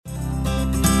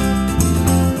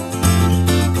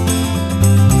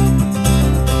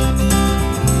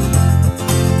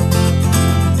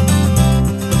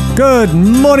Good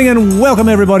morning and welcome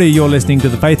everybody. You're listening to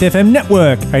the Faith FM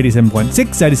network, 87.6,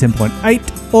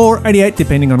 87.8 or 88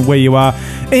 depending on where you are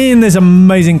in this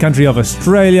amazing country of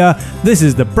Australia. This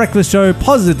is The Breakfast Show,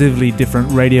 positively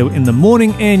different radio in the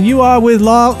morning, and you are with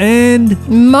Lyle and...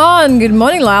 Mon. Good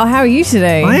morning, Lyle. How are you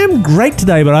today? I am great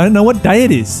today, but I don't know what day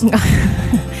it is.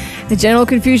 The general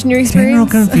confusion you General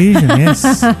experience? confusion,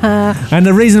 yes. And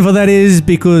the reason for that is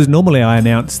because normally I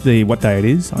announce what day it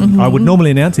is. I would normally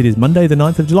announce it is Monday the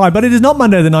 9th of July, but it is not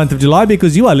Monday the 9th of July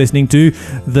because you are listening to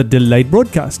the delayed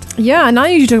broadcast. Yeah, and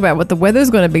I usually talk about what the weather's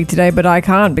going to be today, but I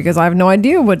can't because I have no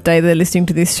idea what day they're listening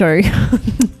to this show.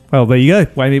 Well, there you go.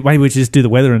 Maybe we should just do the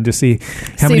weather and just see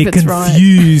how See many if it's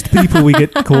confused people we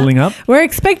get calling up. We're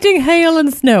expecting hail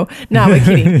and snow. No, we're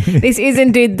kidding. This is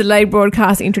indeed the delayed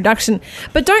broadcast introduction.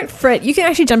 But don't fret, you can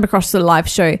actually jump across to the live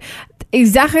show.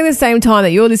 Exactly the same time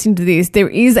that you're listening to this, there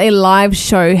is a live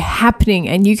show happening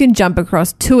and you can jump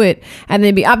across to it and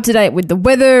then be up to date with the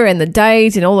weather and the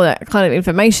date and all that kind of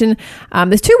information.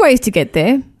 There's two ways to get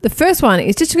there. The first one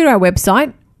is just to go to our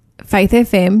website,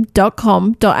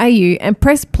 faithfm.com.au, and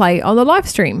press play on the live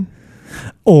stream.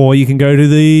 Or you can go to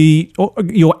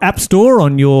your app store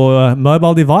on your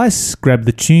mobile device, grab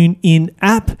the TuneIn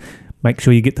app, make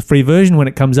sure you get the free version. When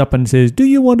it comes up and says, do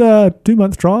you want a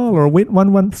 2-month trial or a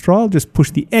 1-month trial? Just push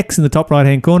the X in the top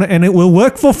right-hand corner and it will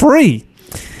work for free,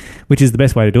 which is the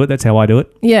best way to do it. That's how I do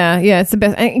it. Yeah, it's the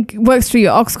best. And it works through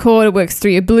your aux cord, it works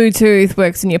through your Bluetooth,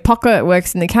 works in your pocket, it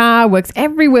works in the car, works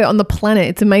everywhere on the planet.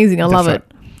 It's amazing. I love it.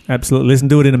 Absolutely. Listen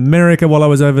to it in America while I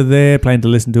was over there. Plan to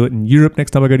listen to it in Europe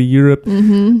next time I go to Europe.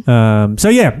 So,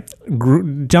 yeah,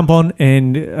 jump on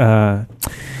and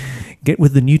get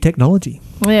with the new technology.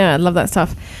 Yeah, I love that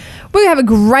stuff. We have a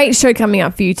great show coming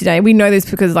up for you today. We know this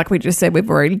because, like we just said, we've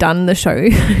already done the show.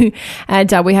 And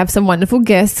we have some wonderful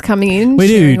guests coming in. We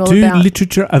do. Two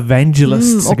literature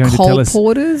evangelists are going to tell us. Cole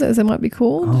porters, as they might be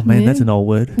called. Oh, man, that's an old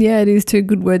word. Yeah, it is too.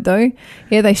 Good word, though.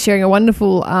 Yeah, they're sharing a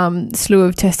wonderful slew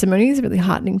of testimonies, really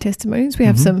heartening testimonies. We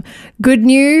have some good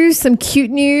news, some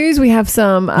cute news. We have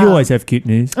some... you always have cute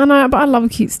news. I know, but I love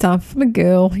cute stuff. I'm a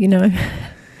girl, you know.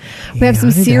 We have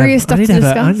some serious stuff to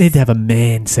discuss. I need to have a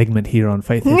man segment here on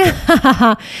Faith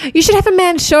FM. You should have a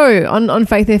man show on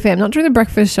Faith FM, not during the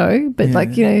breakfast show, but talk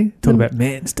about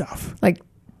man stuff. Like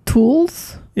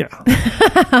tools? Yeah.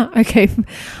 Okay.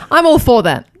 I'm all for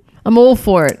that. I'm all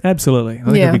for it. Absolutely. I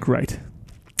think that'd be great.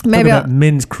 Maybe talk about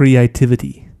men's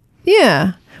creativity.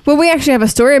 Yeah. Well, we actually have a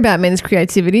story about men's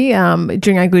creativity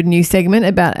during our good news segment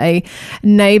about a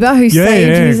neighbour who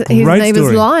saved his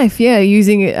neighbour's life. Yeah,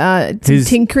 using some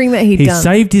tinkering that he'd done. He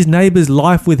saved his neighbour's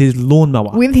life with his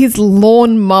lawnmower. With his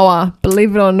lawnmower,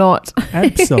 believe it or not.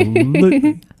 Absolutely.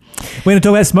 We're going to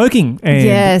talk about smoking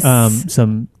and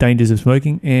some dangers of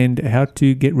smoking and how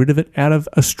to get rid of it out of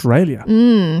Australia.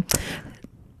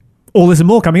 All this and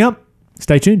more coming up.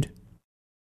 Stay tuned.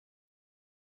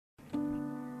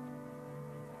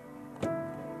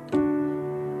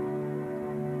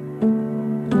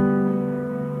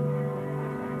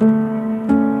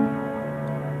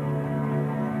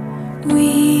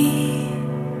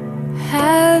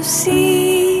 Have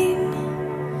seen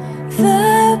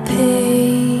the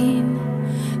pain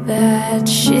that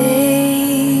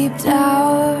shaped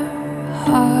our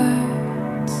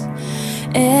hearts,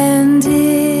 and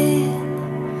in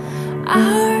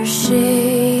our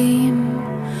shame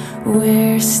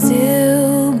we're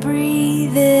still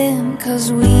breathing,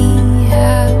 'cause we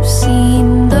have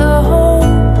seen the hope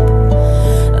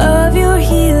of your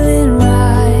healing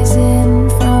rising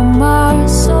from our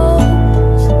souls.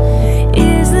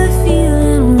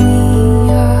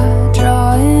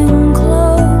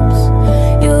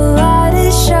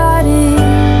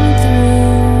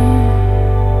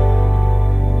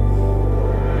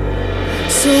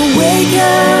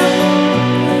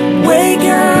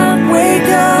 Wake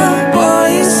up, all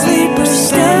you sleepers,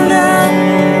 stand up,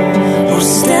 oh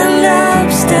stand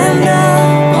up, stand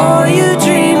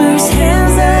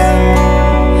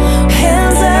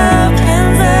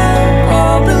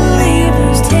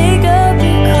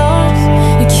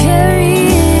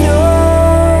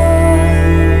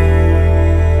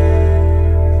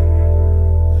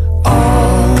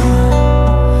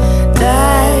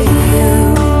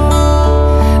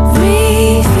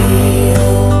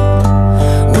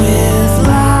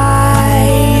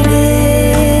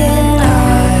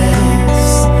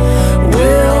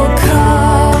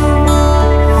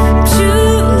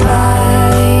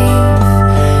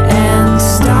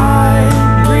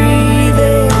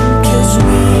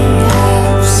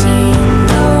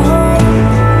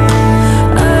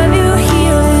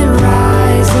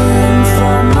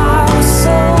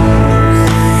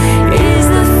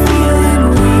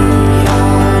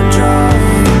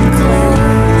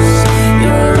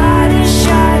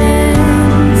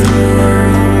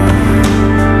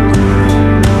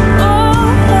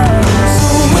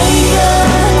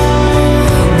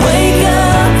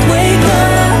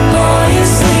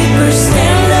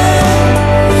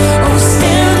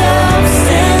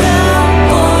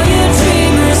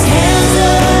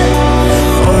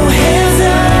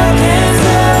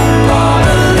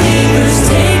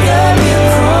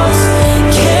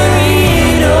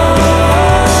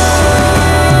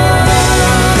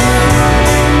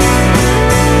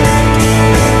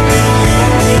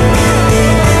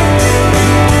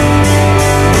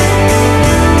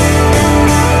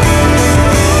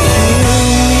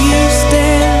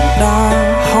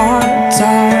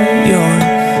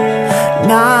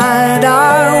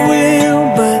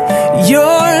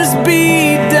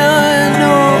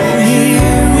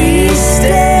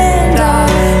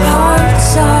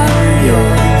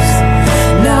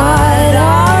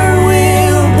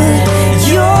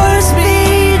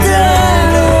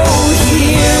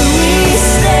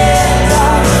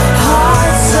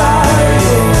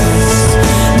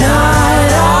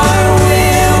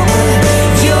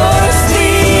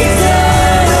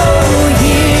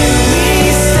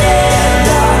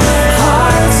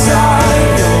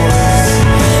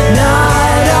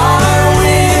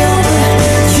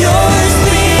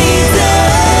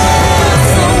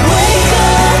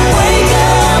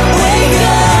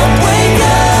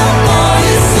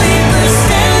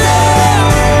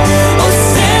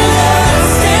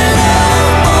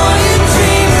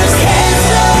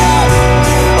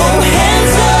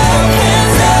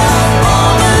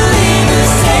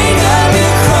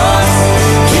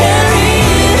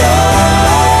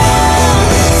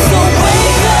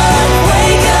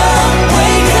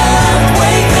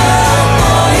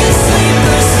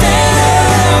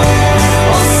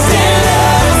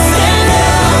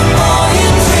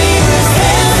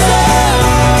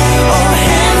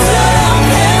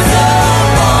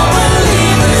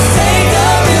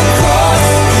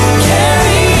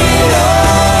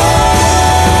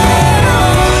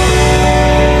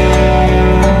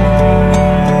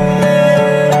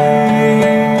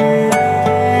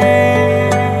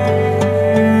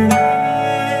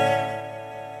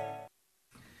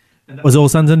was All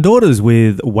Sons and Daughters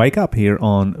with Wake Up here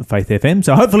on Faith FM.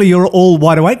 So hopefully you're all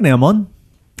wide awake now, Mon.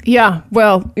 Yeah,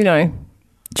 well, you know,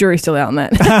 jury's still out on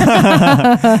that.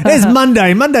 It's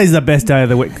Monday. Monday's the best day of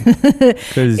the week.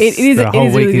 Because the whole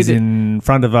week really is good. in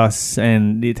front of us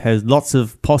and it has lots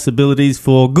of possibilities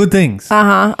for good things.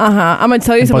 I'm going to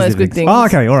tell you some of those good things. Oh,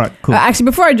 okay. All right. Cool. Actually,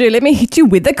 before I do, let me hit you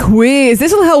with the quiz.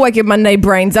 This will help wake your Monday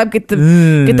brains up. Get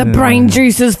the brain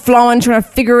juices flowing, trying to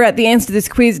figure out the answer to this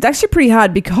quiz. It's actually pretty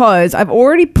hard because I've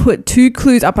already put 2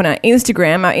 clues up on our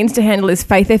Instagram. Our Insta handle is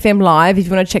Faith FM Live if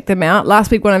you want to check them out.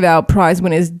 Last week, one of our prize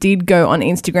winners did go on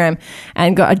Instagram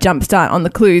and got a jump start on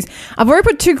the clues. I've already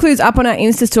put 2 clues up on our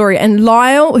Insta story, and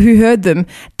Lyle, who heard them,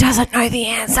 doesn't know the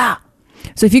answer.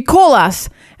 So if you call us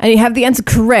and you have the answer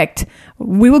correct,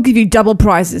 we will give you double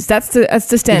prizes. That's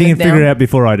the standard. If you can now. figure it out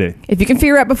before I do. If you can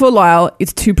figure it out before Lyle,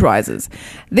 it's 2 prizes.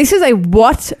 This is a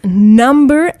what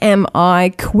number am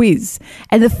I quiz.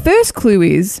 And the first clue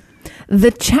is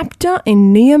the chapter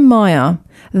in Nehemiah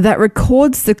that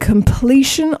records the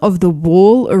completion of the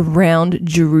wall around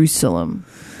Jerusalem.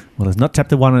 Well, it's not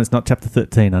chapter 1 and it's not chapter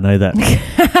 13. I know that.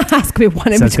 It's going to be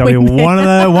one in So it's between. going to be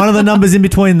one of the numbers in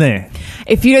between there.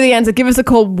 If you know the answer, give us a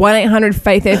call,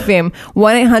 1-800-FAITH-FM,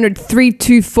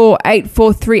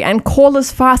 1-800-324-843, and call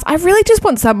us fast. I really just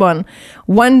want someone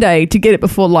one day to get it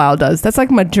before Lyle does. That's like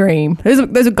my dream.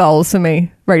 Those are goals for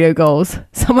me, radio goals.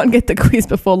 Someone get the quiz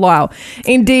before Lyle.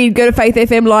 Indeed, go to Faith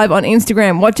FM Live on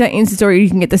Instagram. Watch our Insta story. You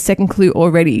can get the second clue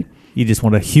already. You just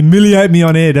want to humiliate me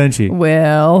on air, don't you?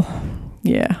 Well,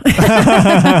 yeah.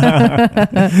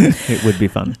 It would be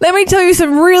fun. Let me tell you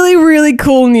some really, really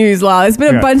cool news, Lyle. There's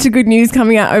been a bunch of good news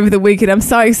coming out over the week, and I'm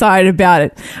so excited about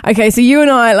it. Okay, so you and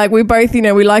I, like, we both, you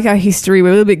know, we like our history. We're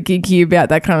a little bit geeky about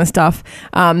that kind of stuff,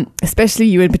 especially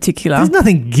you in particular. There's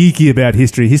nothing geeky about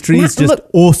history. History is just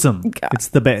awesome. It's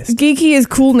the best. Geeky is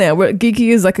cool now. Geeky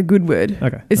is like a good word.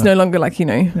 Okay. It's no longer like, you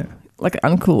know, like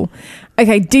uncool.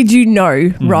 Okay, did you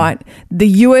know, right, the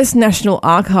US National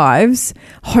Archives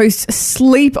hosts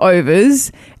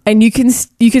sleepovers, and you can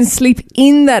sleep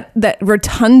in that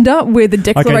rotunda where the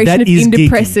Declaration of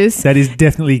Independence is. That is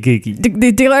definitely geeky.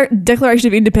 The Declaration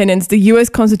of Independence, the US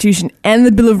Constitution, and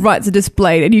the Bill of Rights are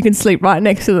displayed, and you can sleep right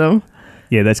next to them.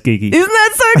 Yeah, that's geeky. Isn't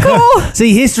that so cool?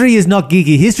 See, history is not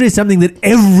geeky. History is something that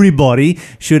everybody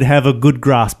should have a good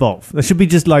grasp of. It should be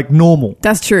just like normal.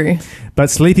 That's true. But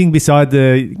sleeping beside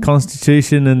the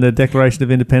Constitution and the Declaration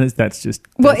of Independence, that's just...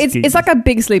 Well, that's it's like a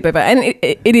big sleepover, and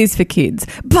it is for kids.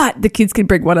 But the kids can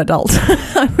bring one adult.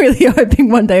 I'm really hoping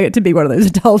one day to be one of those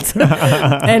adults.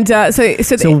 And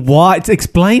So why...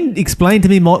 Explain to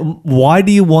me more, why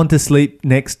do you want to sleep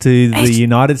next to the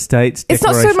United States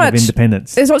Declaration of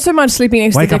Independence? It's not so much sleeping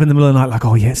next to Wake up in the middle of the night like,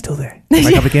 oh, yeah, it's still there.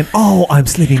 Wake up again. Oh, I'm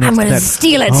sleeping next to that. I'm going to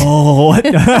steal it. Oh.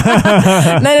 No.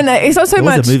 It's not so There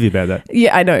much... was a movie about that.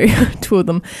 Yeah, I know. 2 of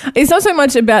them. It's not so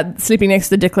much about sleeping next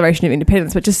to the Declaration of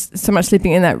Independence, but just so much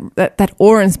sleeping in that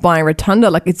awe-inspiring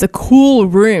rotunda. Like, it's a cool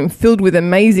room filled with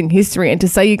amazing history, and to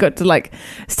say you got to like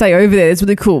stay over there is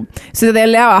really cool. So they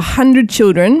allow 100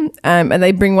 children, and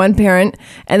they bring one parent,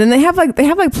 and then they have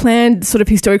planned sort of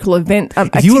historical event.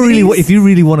 If you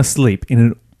really want to sleep in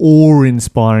an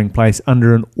awe-inspiring place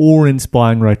under an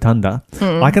awe-inspiring rotunda,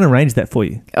 I can arrange that for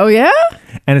you. Oh yeah?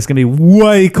 And it's going to be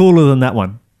way cooler than that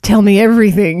one. Tell me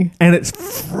everything. And it's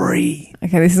free.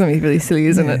 Okay, this is going to be really silly,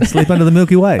 isn't it? Sleep under the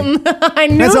Milky Way. I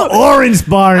knew That's an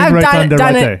awe-inspiring rotunda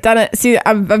right there. Done it. See,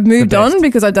 I've moved on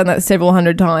because I've done that several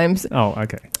hundred times. Oh,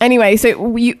 okay. Anyway, so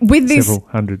with this... Several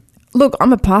hundred. Look,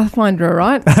 I'm a Pathfinder, all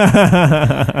right?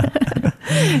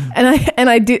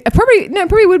 and I did...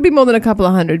 Probably would be more than a couple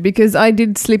of hundred, because I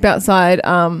did sleep outside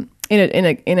in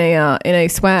a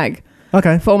swag.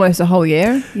 Okay. For almost a whole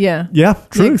year. Yeah. Yeah,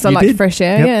 true. Because I liked fresh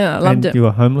air. Yep. Yeah, I loved it. You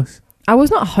were homeless? I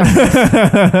was not homeless.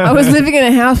 I was living in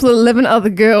a house with 11 other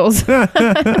girls.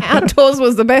 Outdoors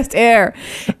was the best air.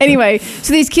 Anyway,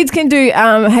 so these kids can do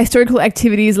historical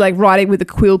activities like writing with a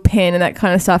quill pen and that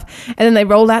kind of stuff. And then they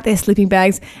roll out their sleeping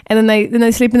bags, and then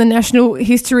they sleep in the National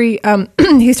Historic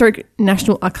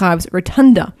National Archives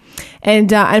Rotunda.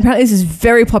 And apparently this is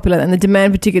very popular, and the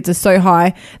demand for tickets is so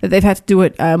high that they've had to do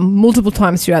it multiple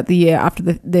times throughout the year after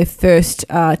their first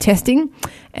testing.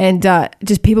 And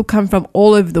just people come from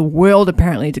all over the world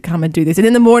apparently to come and do this. And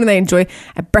in the morning they enjoy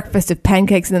a breakfast of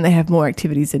pancakes, and then they have more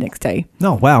activities the next day.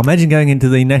 Oh, wow. Imagine going into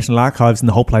the National Archives and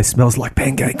the whole place smells like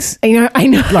pancakes. I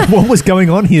know. Like, what was going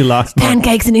on here last night?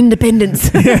 Pancakes and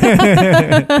independence.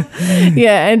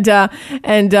 Yeah,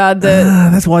 and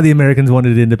that's why the Americans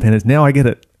wanted independence. Now I get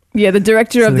it. Yeah, the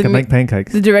director so of they the can make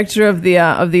pancakes. the director of the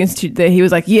institute there, he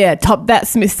was like, "Yeah, top that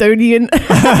Smithsonian."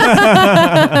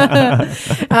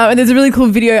 And there's a really cool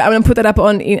video. I'm going to put that up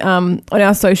on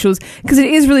our socials because it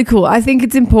is really cool. I think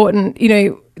it's important, you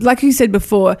know. Like you said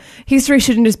before, history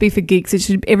shouldn't just be for geeks.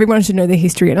 Everyone should know their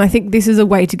history. And I think this is a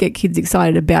way to get kids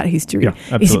excited about history,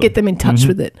 is to get them in touch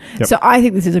with it. Yep. So I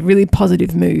think this is a really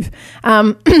positive move.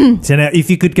 So now, if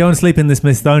you could go and sleep in the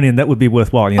Smithsonian, that would be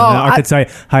worthwhile. You know, I could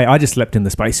say, hey, I just slept in the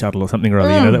space shuttle or something or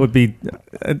other. You know, that would be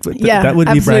that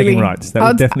would be bragging rights. That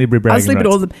would definitely be bragging rights. I'll sleep at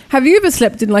all of them. Have you ever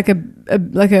slept in like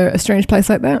a strange place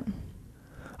like that?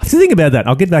 I have to think about that.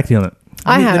 I'll get back to you on it.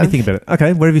 Let me think about it.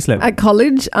 Okay, where have you slept? At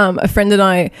college, a friend and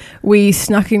I, we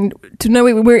snuck in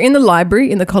we were in the library,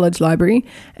 in the college library,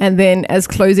 and then as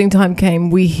closing time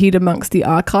came, we hid amongst the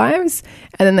archives,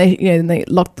 and then they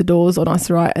locked the doors on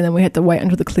us, right? And then we had to wait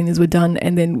until the cleaners were done,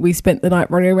 and then we spent the night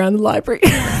running around the library.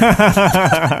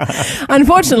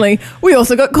 Unfortunately, we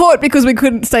also got caught because we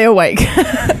couldn't stay awake.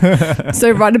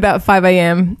 So right about 5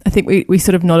 a.m., I think we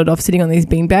sort of nodded off sitting on these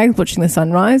beanbags watching the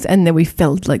sunrise, and then we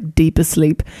fell like deep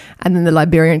asleep, and then the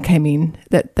librarian came in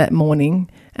that morning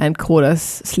and caught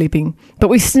us sleeping. But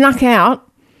we snuck out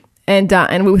and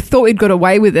we thought we'd got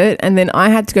away with it, and then I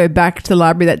had to go back to the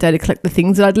library that day to collect the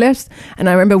things that I'd left. And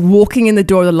I remember walking in the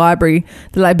door of the library,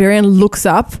 the librarian looks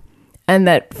up, and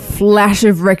that flash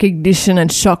of recognition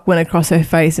and shock went across her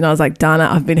face, and I was like, Dana,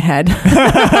 I've been had.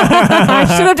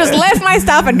 I should have just left my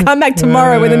stuff and come back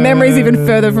tomorrow when the memory's even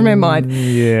further from her mind.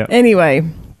 Yeah. Anyway,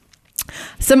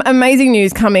 some amazing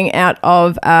news coming out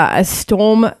of a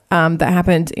storm that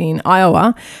happened in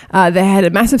Iowa. They had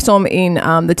a massive storm in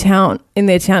their town in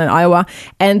Iowa,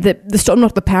 and the storm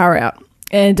knocked the power out.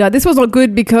 And this was not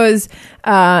good because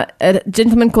a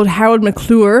gentleman called Harold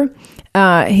McClure,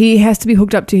 he has to be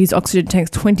hooked up to his oxygen tanks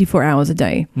 24 hours a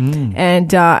day.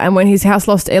 And when his house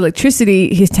lost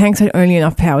electricity, his tanks had only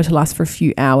enough power to last for a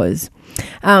few hours.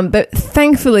 But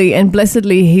thankfully and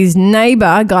blessedly, his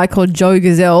neighbour, a guy called Joe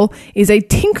Gazelle, is a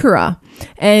tinkerer.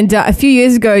 And a few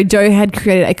years ago, Joe had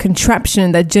created a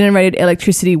contraption that generated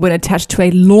electricity when attached to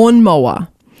a lawnmower.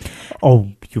 Oh,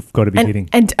 you've got to be kidding.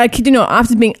 And I kid you not,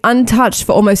 after being untouched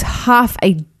for almost half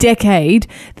a decade,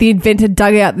 the inventor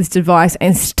dug out this device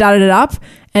and started it up,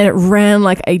 and it ran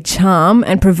like a charm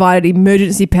and provided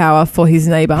emergency power for his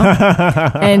neighbour.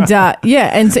 And so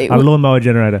a lawnmower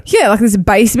generator. Yeah, like this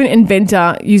basement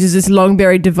inventor uses this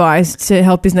long-buried device to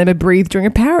help his neighbour breathe during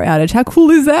a power outage. How cool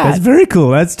is that? That's very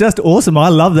cool. That's just awesome. I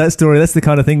love that story. That's the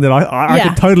kind of thing that I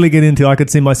could totally get into. I could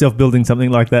see myself building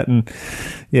something like that and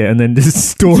then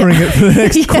just storing it for the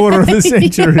next quarter of a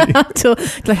century.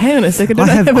 Like, hang on a second. I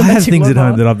have things at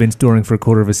home that I've been storing for a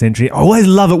quarter of a century. I always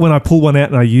love it when I pull one out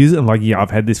and I use it. I'm like, I've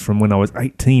had this from when I was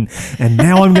 18 and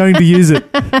now I'm going to use it.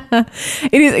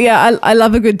 It is, I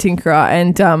love a good tinkerer,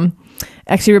 and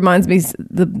actually reminds me,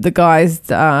 the guys,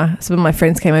 some of my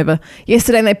friends came over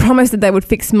yesterday and they promised that they would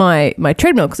fix my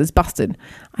treadmill because it's busted.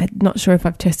 I'm not sure if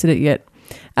I've tested it yet.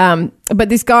 But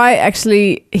this guy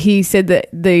actually, he said that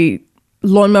the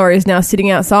lawnmower is now sitting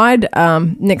outside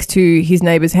next to his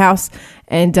neighbour's house,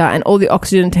 and all the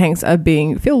oxygen tanks are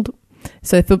being filled.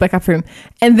 So they filled back up for him.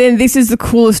 And then this is the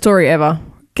coolest story ever.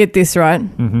 Get this, right?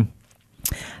 Mm-hmm.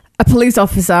 A police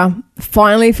officer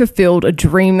finally fulfilled a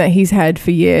dream that he's had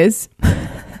for years.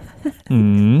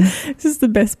 This is the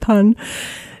best pun.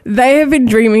 They have been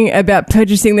dreaming about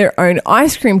purchasing their own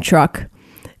ice cream truck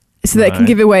so they can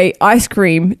give away ice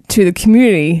cream to the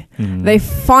community. They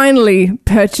finally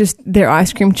purchased their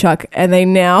ice cream truck, and they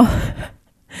now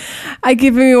are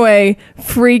giving away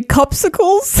free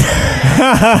copsicles. So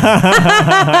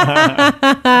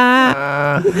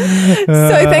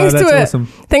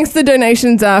thanks to the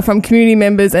donations from community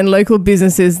members and local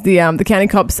businesses, the county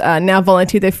cops now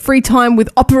volunteer their free time with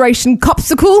Operation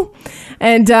Copsicle.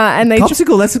 And they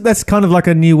Copsicle, that's kind of like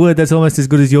a new word. That's almost as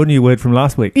good as your new word from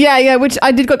last week. Yeah, which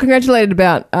I got congratulated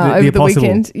about over the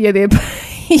weekend.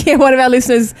 Yeah, one of our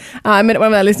listeners, I met one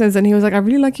of our listeners and he was like, I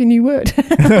really like your new word.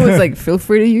 I was like, feel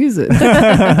free to use it.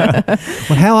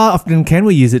 Well, how often can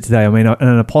we use it today? I mean,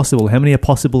 an apostle, how many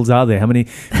apostles are there? How many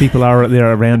people are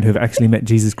there around who have actually met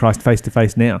Jesus Christ face to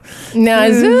face now? No, I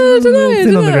don't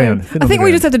know. On the ground. I think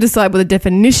we just have to decide what the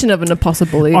definition of an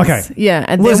apostle is. Okay. Yeah.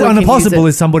 And an apostle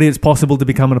is somebody it's possible to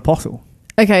become an apostle.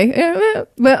 Okay.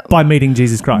 Well, by meeting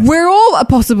Jesus Christ. We're all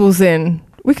apostles then.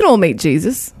 We can all meet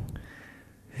Jesus.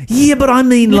 Yeah, but I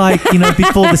mean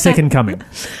before the second coming.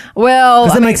 Well,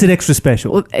 because that makes it extra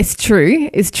special. Well, it's true.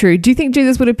 Do you think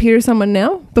Jesus would appear to someone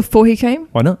now before he came?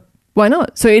 Why not? Why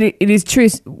not? So it is true.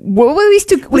 Well, he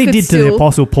did to the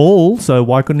Apostle Paul, so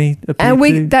why couldn't he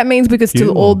appear that means we could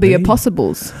still all be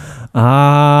apostles.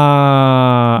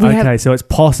 Okay, so it's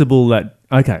possible that...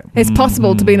 Okay. It's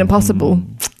possible to be an impossible.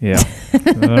 Yeah.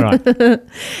 All right.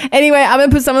 Anyway, I'm going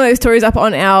to put some of those stories up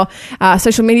on our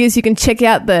social media so you can check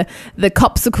out the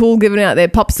Copsicle giving out their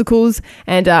popsicles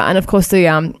and of course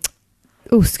the...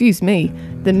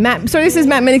 The Matt... Sorry, this is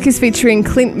Matt Menikis featuring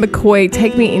Clint McCoy,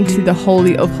 Take Me Into the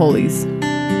Holy of Holies.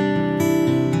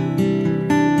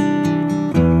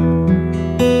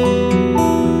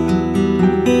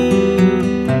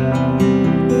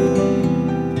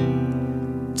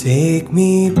 Take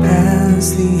me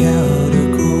past the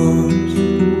outer court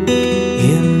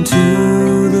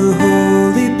into the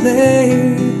holy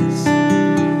place,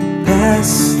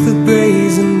 past the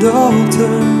brazen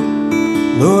altar.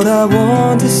 Lord, I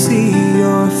want to see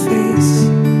your face.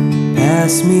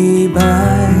 Pass me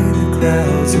by the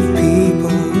crowds of people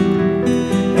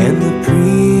and the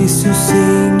priests who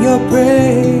sing your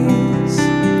praise.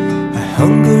 I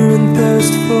hunger and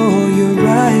thirst for your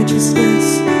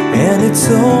righteousness, and it's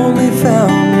only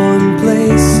found one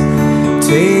place.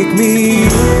 Take me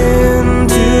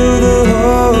into the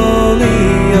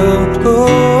holy of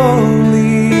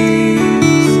holies.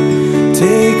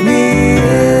 Take me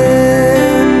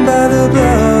in by the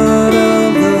blood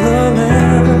of the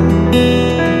Lamb.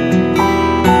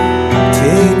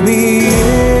 Take me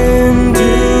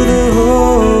into the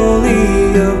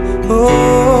holy of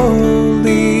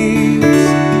holies.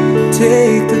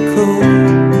 Take the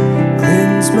cold,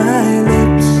 cleanse my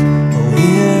lips, oh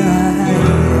here I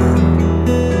am.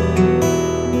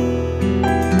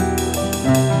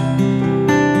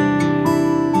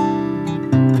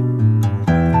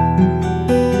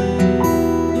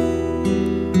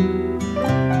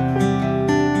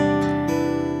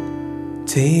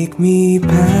 Take me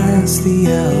past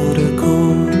the outer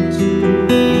court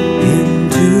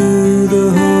into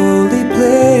the holy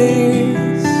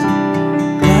place,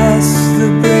 past the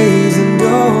brazen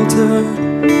altar.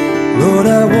 Lord,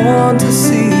 I want to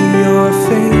see your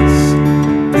face.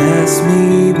 Pass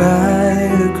me by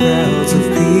the crowds of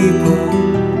people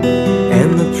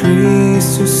and the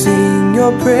priests who sing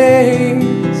your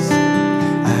praise.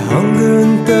 I hunger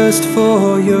and thirst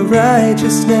for your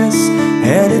righteousness,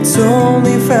 and it's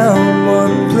only found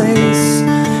one place.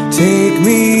 Take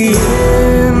me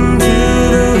into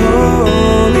the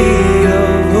holy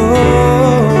of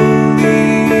holies.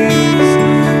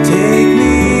 Take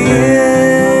me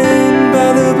in by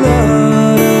the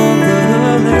blood of the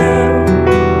Lamb.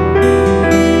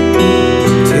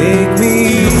 Take me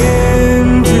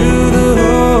into the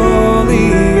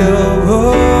holy of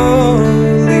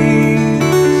holies.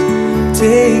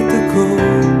 Take the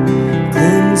cold,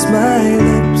 cleanse my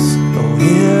lips, oh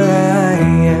here I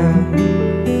am.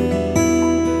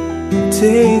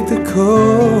 Take the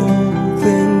cold,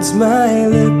 cleanse my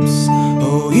lips,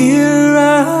 oh here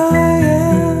I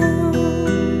am.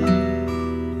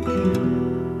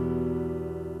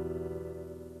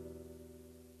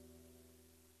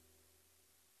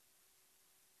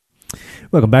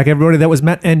 Welcome back, everybody. That was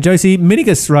Matt and Josie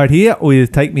Menikis right here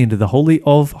with Take Me Into the Holy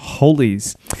of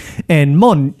Holies. And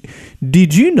Mon,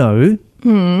 did you know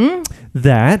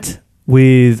that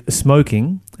with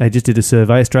smoking, they just did a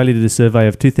survey, Australia did a survey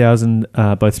of 2,000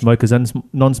 both smokers and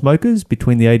non-smokers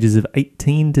between the ages of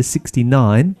 18 to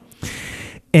 69,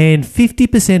 and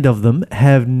 50% of them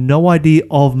have no idea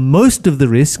of most of the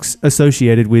risks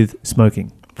associated with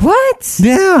smoking. What?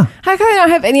 Yeah. How can I not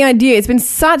have any idea? It's been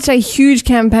such a huge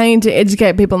campaign to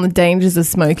educate people on the dangers of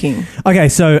smoking. Okay,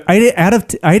 so 8 out of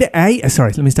 10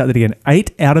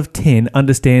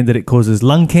 understand that it causes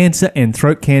lung cancer and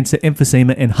throat cancer,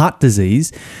 emphysema and heart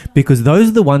disease, because those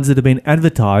are the ones that have been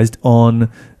advertised on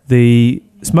the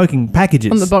smoking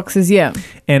packages. On the boxes, yeah.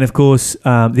 And of course,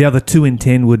 the other 2 in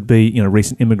 10 would be,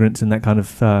 recent immigrants and that kind of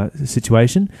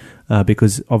situation,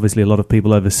 because obviously a lot of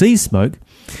people overseas smoke.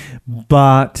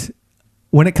 But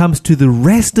when it comes to the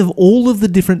rest of all of the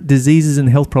different diseases and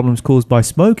health problems caused by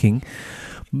smoking,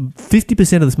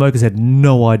 50% of the smokers had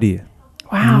no idea.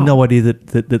 Wow. No idea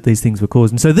that these things were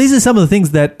caused. And so these are some of the things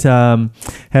that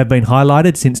have been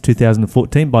highlighted since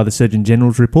 2014 by the Surgeon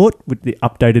General's report, with the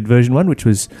updated version one, which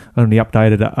was only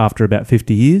updated after about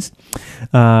 50 years.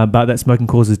 But that smoking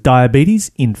causes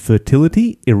diabetes,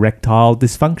 infertility, erectile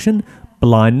dysfunction,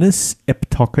 blindness,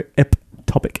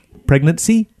 ectopic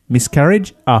pregnancy,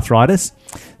 miscarriage, arthritis,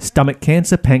 stomach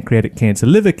cancer, pancreatic cancer,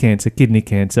 liver cancer, kidney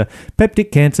cancer,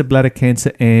 peptic cancer, bladder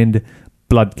cancer, and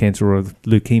blood cancer or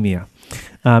leukemia.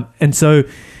 And so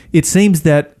it seems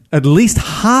that at least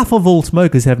half of all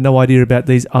smokers have no idea about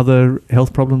these other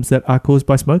health problems that are caused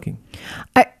by smoking.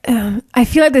 I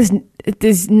feel like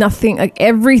there's nothing, like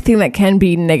everything that can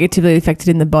be negatively affected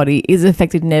in the body is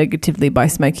affected negatively by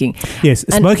smoking. Yes,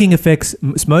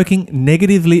 smoking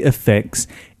negatively affects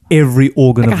every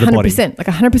organ like of the body. 100%, like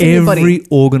 100% of the body. Every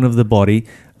organ of the body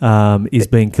is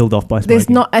being killed off by smoking. There's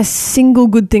not a single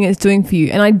good thing it's doing for you.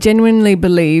 And I genuinely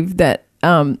believe that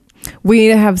we need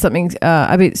to have something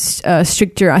a bit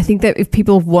stricter. I think that if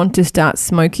people want to start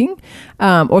smoking,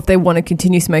 or if they want to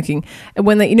continue smoking,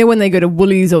 when they go to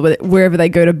Woolies or wherever they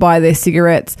go to buy their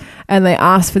cigarettes and they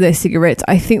ask for their cigarettes,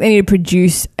 I think they need to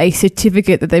produce a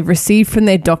certificate that they've received from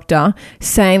their doctor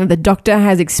saying that the doctor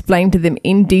has explained to them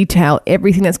in detail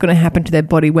everything that's going to happen to their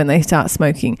body when they start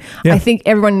smoking. Yeah. I think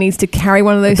everyone needs to carry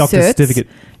one of those doctor's certs. certificate.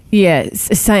 Yeah,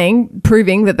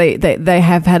 proving that they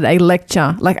have had a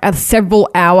lecture, like a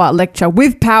several-hour lecture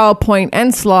with PowerPoint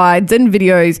and slides and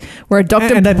videos where a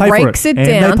doctor breaks it down.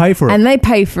 And they pay for it. And they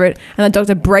pay for it. And the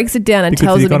doctor breaks it down and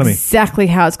tells them exactly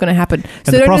how it's going to happen.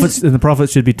 And the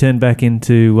profits should be turned back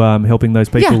into helping those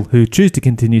people who choose to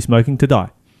continue smoking to die.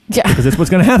 Yeah. Because that's what's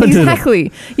going to happen to them.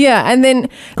 Exactly. Yeah, and then...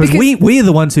 Because we're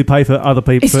the ones who pay for other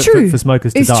people, for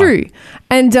smokers to die. It's true.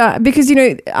 And because,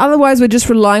 otherwise we're just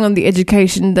relying on the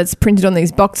education that's printed on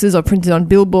these boxes or printed on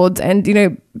billboards. And,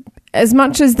 as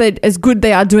much as good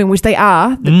they are doing, which they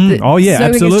are, absolutely,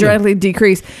 is dramatically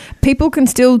decreased, people can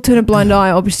still turn a blind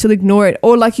eye or still ignore it.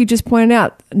 Or, like you just pointed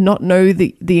out, not know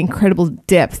the incredible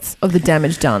depth of the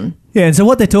damage done. Yeah, and so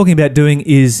what they're talking about doing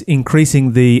is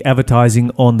increasing the advertising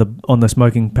on the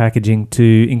smoking packaging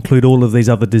to include all of these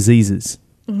other diseases,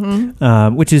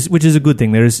 which is a good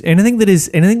thing. There is anything that is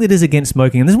against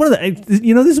smoking, and this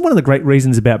is one of the great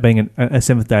reasons about being a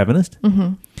Seventh Day Adventist,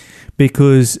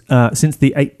 because since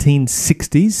the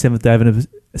 1860s,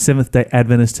 Seventh Day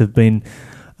Adventists have been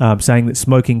saying that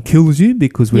smoking kills you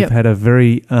because we've had a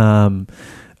very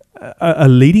a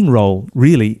leading role,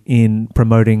 really, in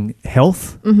promoting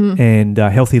health and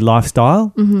healthy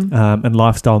lifestyle and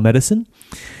lifestyle medicine.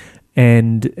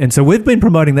 And so we've been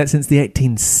promoting that since the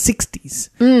 1860s.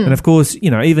 And of course,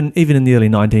 even in the early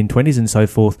 1920s and so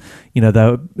forth,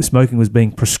 smoking was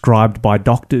being prescribed by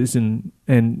doctors and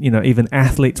even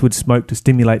athletes would smoke to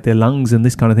stimulate their lungs and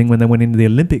this kind of thing when they went into the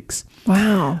Olympics.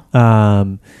 Wow.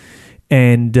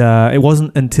 And it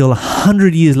wasn't until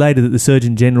 100 years later that the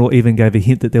Surgeon General even gave a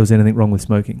hint that there was anything wrong with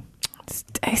smoking.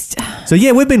 So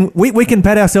yeah, we can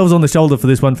pat ourselves on the shoulder for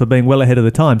this one for being well ahead of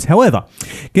the times. However,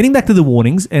 getting back to the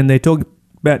warnings, and they talk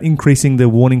about increasing the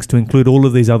warnings to include all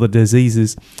of these other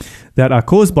diseases that are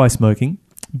caused by smoking,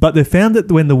 but they found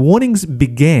that when the warnings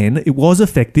began, it was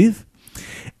effective,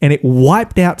 and it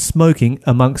wiped out smoking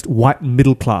amongst white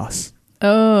middle class.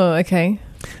 Oh, okay.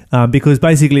 Because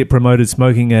basically it promoted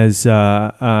smoking as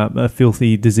a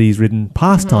filthy, disease-ridden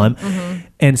pastime.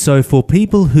 And so for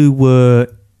people who were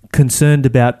concerned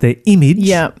about their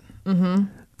image,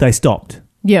 they stopped.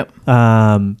 Yep.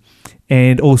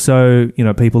 And also,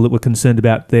 people that were concerned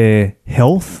about their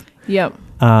health. Yep.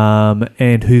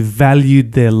 And who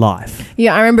valued their life.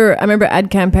 Yeah, I remember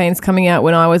ad campaigns coming out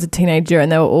when I was a teenager,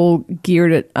 and they were all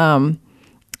geared at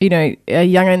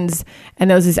young'uns, and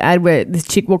there was this ad where this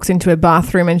chick walks into a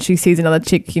bathroom and she sees another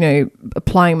chick,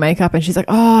 applying makeup, and she's like,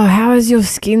 "Oh, how is your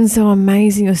skin so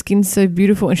amazing? Your skin's so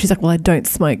beautiful." And she's like, "Well, I don't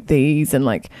smoke these," and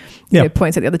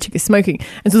points at the other chick is smoking.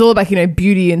 And so it's all about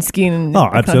beauty and skin. And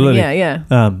absolutely, yeah.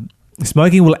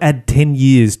 Smoking will add 10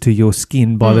 years to your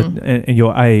skin and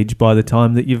your age by the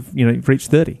time that you've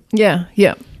reached 30. Yeah,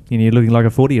 yeah. You're looking like a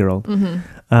 40-year-old.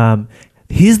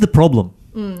 Here's the problem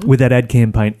with that ad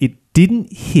campaign. It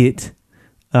didn't hit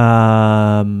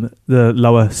the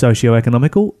lower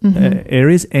socioeconomical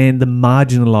areas and the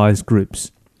marginalised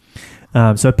groups.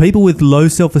 So people with low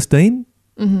self-esteem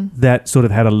that sort of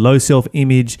had a low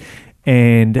self-image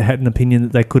and had an opinion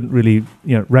that they couldn't really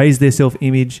raise their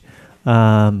self-image,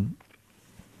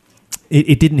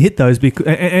 it didn't hit those.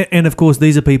 And of course,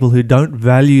 these are people who don't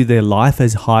value their life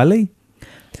as highly.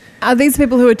 Are these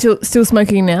people who are still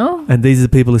smoking now? And these are the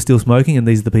people who are still smoking, and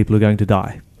these are the people who are going to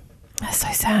die. That's so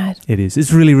sad. It is.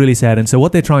 It's really, really sad. And so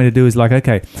what they're trying to do is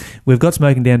okay, we've got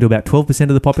smoking down to about 12%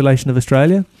 of the population of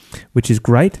Australia, which is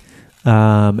great.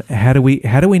 How do we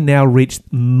now reach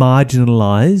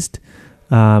marginalised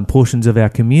portions of our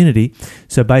community?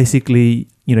 So basically,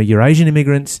 your Asian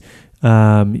immigrants,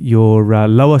 your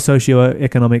lower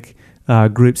socioeconomic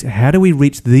groups, how do we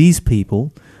reach these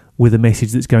people with a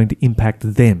message that's going to impact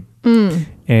them?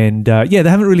 And they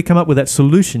haven't really come up with that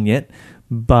solution yet.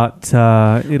 but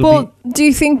Well, do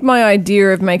you think my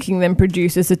idea of making them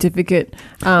produce a certificate?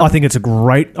 I think it's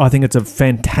a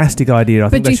fantastic idea. I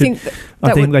think do they you should. think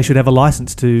I think they should have a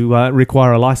license to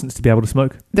require a license to be able to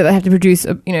smoke. that they have to produce,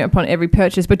 upon every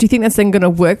purchase? But do you think that's then going to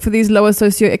work for these lower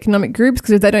socioeconomic groups?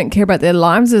 Because if they don't care about their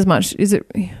lives as much, is it?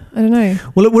 I don't know.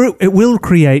 Well, it will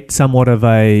create somewhat of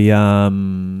a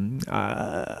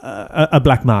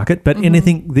black market. But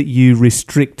anything that you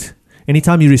restrict.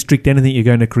 Anytime you restrict anything, you're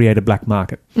going to create a black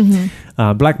market.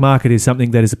 Black market is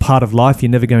something that is a part of life. You're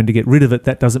never going to get rid of it.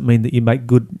 That doesn't mean that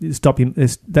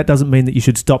that doesn't mean that you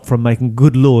should stop from making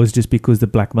good laws just because the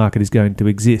black market is going to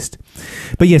exist.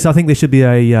 But yes, I think there should be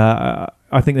I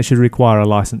think they should require a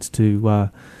license to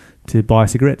buy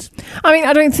cigarettes. I mean,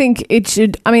 I don't think it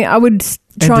should. I mean, I would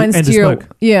try and to steer. smoke.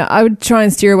 Yeah, I would try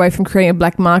and steer away from creating a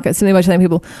black market simply by telling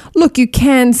people, look, you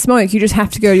can smoke. You just have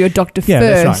to go to your doctor Yeah,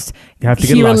 first. that's right. You have to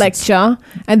get hear a a license. lecture,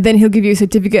 and then he'll give you a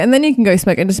certificate, and then you can go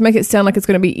smoke, and just make it sound like it's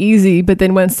going to be easy. But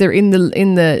then once they're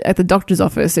at the doctor's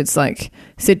office, it's like,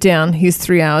 sit down. Here's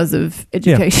 3 hours of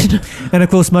education. And of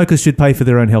course, smokers should pay for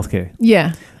their own healthcare.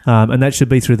 Yeah. And that should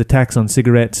be through the tax on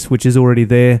cigarettes, which is already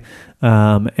there,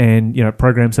 and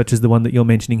programs such as the one that you're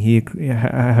mentioning here,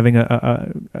 having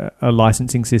a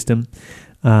licensing system,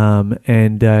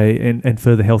 and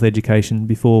further health education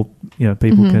before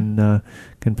people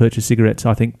can purchase cigarettes.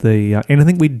 I think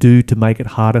anything we do to make it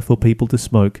harder for people to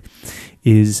smoke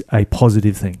is a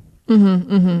positive thing.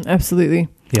 Absolutely.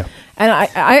 Yeah. And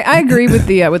I agree with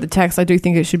the tax. I do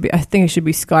think it should be. I think it should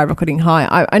be skyrocketing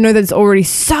high. I know that it's already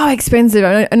so expensive.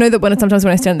 I know that sometimes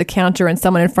when I stand at the counter and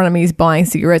someone in front of me is buying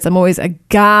cigarettes, I'm always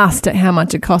aghast at how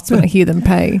much it costs when I hear them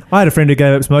pay. I had a friend who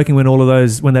gave up smoking when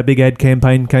when that big ad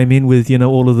campaign came in with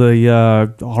all of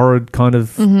the horrid kind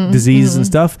of diseases and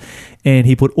stuff, and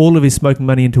he put all of his smoking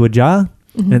money into a jar.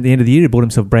 And at the end of the year, he bought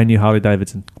himself a brand new Harley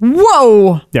Davidson.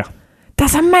 Whoa! Yeah.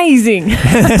 That's amazing.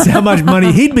 That's how much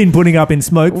money he'd been putting up in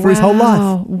smoke for his whole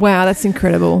life. Wow, that's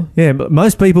incredible. Yeah, but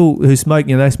most people who smoke,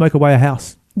 they smoke away a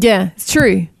house. Yeah, it's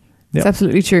true. Yep. It's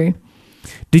absolutely true.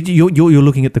 Did you're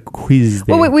looking at the quiz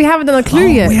there? Well, we haven't done a clue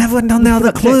yet. We haven't done the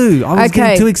other clue. I was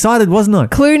getting too excited, wasn't I?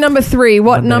 Clue number 3.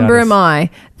 What number am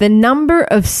I? The number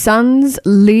of sons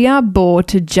Leah bore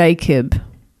to Jacob.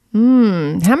 How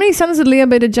many sons did Leah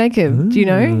bear to Jacob? Do you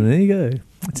know? There you go.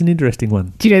 It's an interesting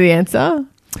one. Do you know the answer?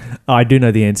 I do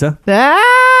know the answer.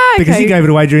 Okay. Because you gave it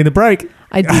away during the break.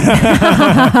 I did.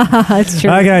 That's true.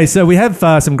 Okay, so we have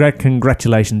some great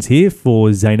congratulations here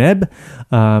for Zainab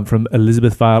from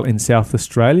Elizabeth Vale in South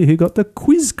Australia, who got the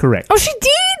quiz correct. Oh, she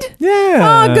did?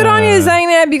 Yeah. Oh, good on you,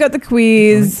 Zainab. You got the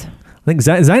quiz. I think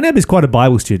Zainab is quite a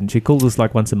Bible student. She calls us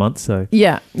like once a month, so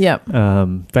Yeah.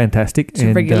 fantastic. It's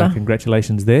regular.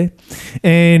 Congratulations there.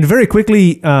 And very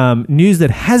quickly, news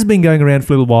that has been going around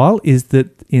for a little while is that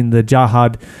in the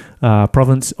Jharkhand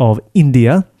province of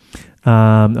India,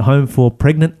 a home for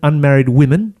pregnant unmarried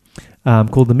women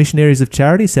called the Missionaries of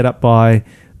Charity, set up by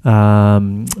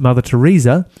Mother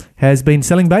Teresa, has been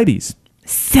selling babies.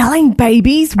 Selling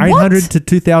babies? What? $800 to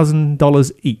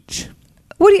 $2,000 each.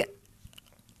 What do you...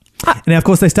 Now, of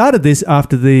course, they started this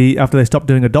after they stopped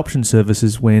doing adoption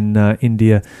services when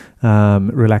India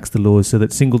relaxed the laws so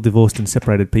that single, divorced and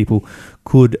separated people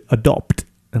could adopt,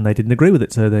 and they didn't agree with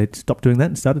it, so they stopped doing that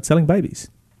and started selling babies.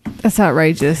 That's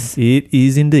outrageous. It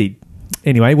is indeed.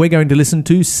 Anyway, we're going to listen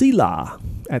to Sila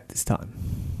at this time.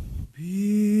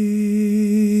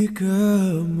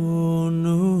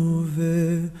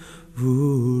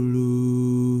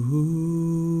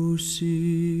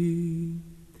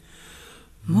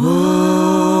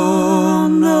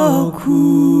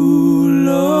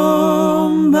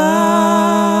 Monokulomba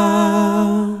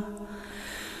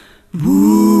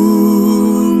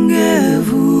bunge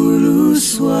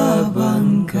vuluswa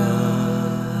bankaka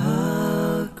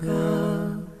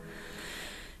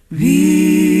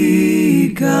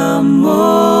vika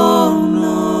monove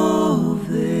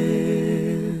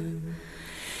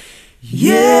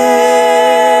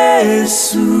Yesu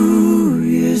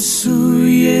Yesu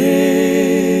Yesu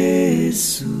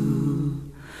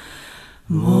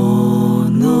monokulomba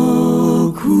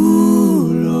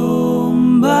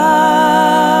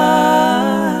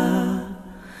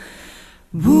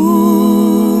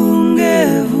bunge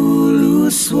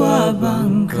vuluswa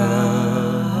bankaka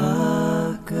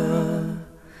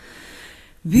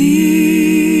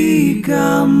vika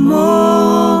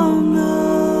monove.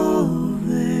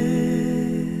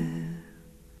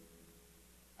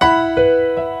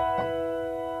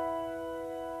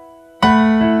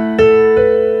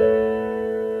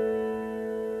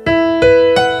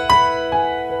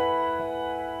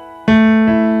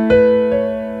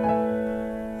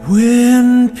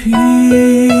 When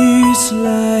peace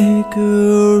like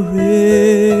a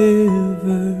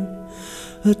river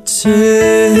attendeth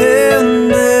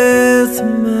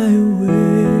my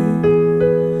way.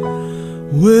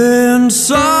 When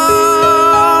sorrows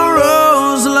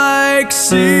like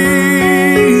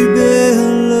sea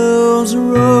billows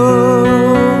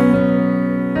roll,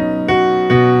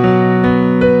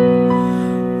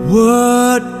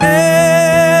 whatever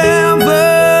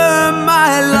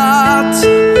my lot,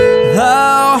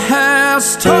 thou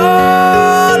hast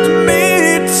taught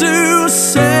me to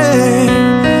say,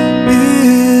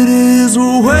 it is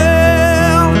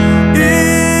well with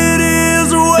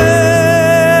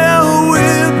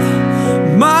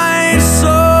my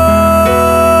soul.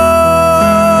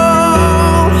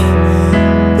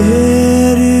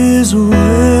 It is well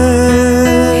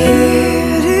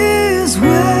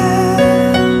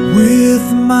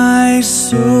with my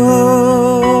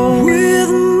soul. With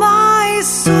my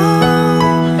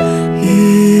soul.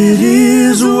 It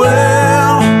is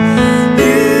well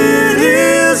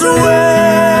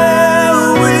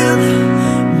with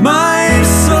my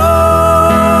soul.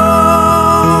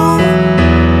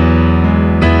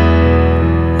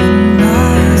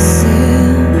 My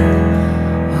sin,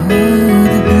 oh,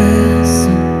 the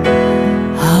blessing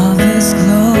of this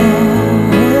glorious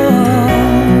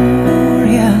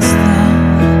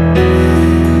thought,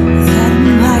 that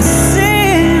my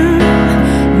sin,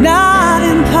 not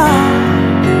in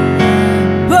part,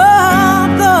 but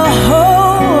the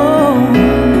whole,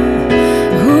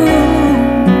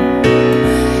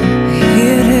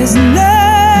 it is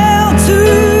nailed to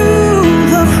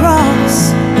the cross,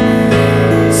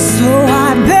 so I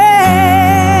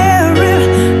bear it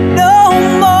no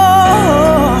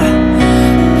more.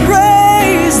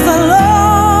 Praise the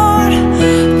Lord,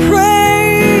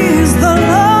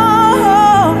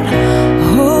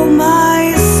 oh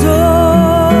my soul.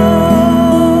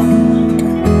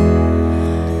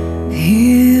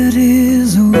 It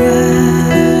is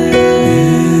well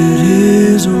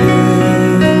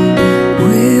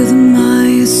with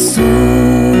my soul.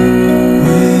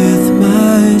 With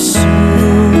my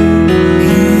soul.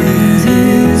 It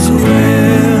is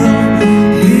well.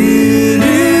 It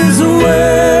is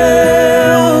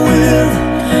well with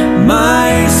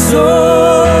my soul.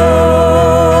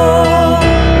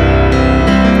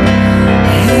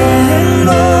 And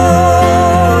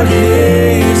Lord,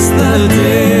 haste the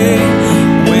day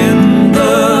when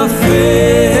the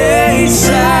face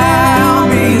shall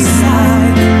be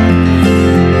sight,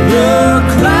 the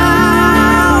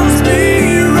clouds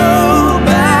be rolled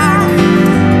back,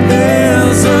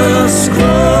 there's a scroll,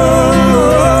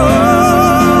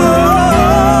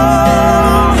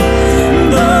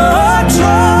 the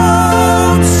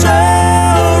trump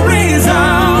shall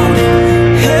resound,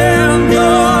 and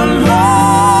the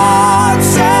Lord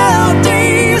shall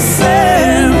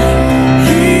descend.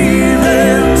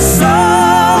 Even so,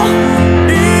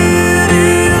 it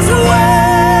is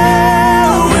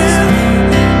well with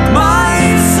my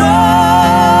soul.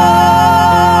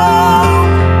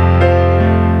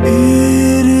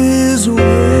 It is well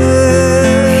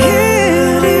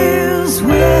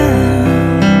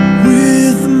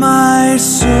with my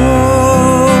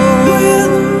soul.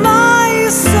 With my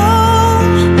soul.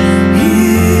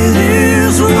 It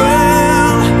is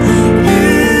well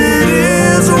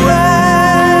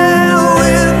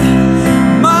with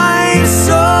my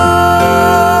soul.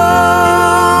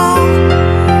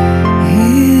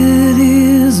 It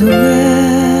is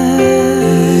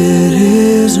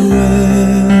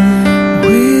well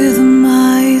with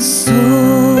my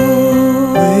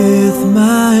soul. With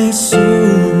my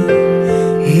soul.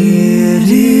 It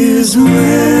is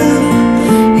well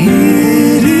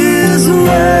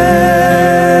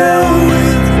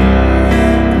with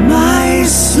my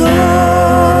soul.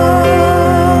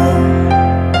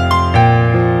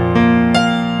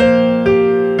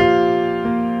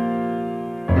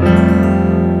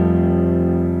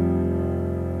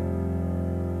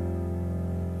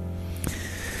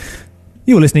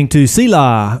 You're listening to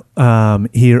Selah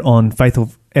here on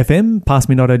Faithful FM, Pass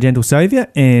Me Not, O Gentle Saviour,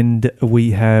 and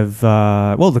we have,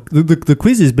 the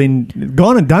quiz has been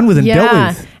gone and done with and dealt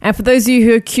with. And for those of you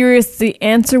who are curious, the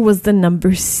answer was the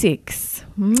number 6.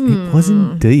 It was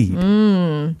indeed.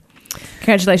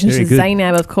 Congratulations Very to good.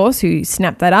 Zainab, of course, who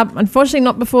snapped that up. Unfortunately,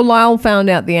 not before Lyle found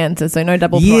out the answer, so no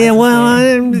double prizes Yeah,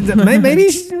 well, there. maybe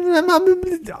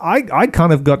I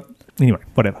kind of got... Anyway,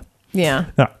 whatever. Yeah.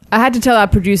 All right. I had to tell our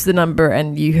producer the number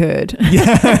and you heard.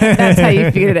 That's how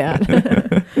you figured it out.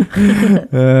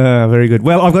 Very good.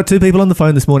 Well, I've got 2 people on the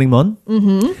phone this morning, Mon.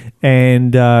 Mm-hmm.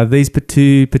 And these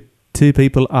two two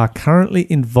people are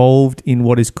currently involved in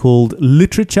what is called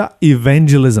literature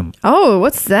evangelism. Oh,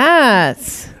 what's that?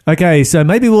 Okay, so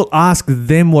maybe we'll ask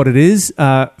them what it is.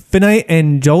 Finney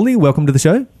and Jolie, welcome to the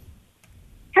show.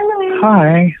 Hello.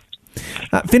 Hi.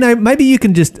 Finney, maybe you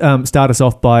can just start us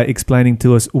off by explaining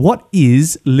to us what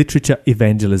is literature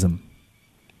evangelism?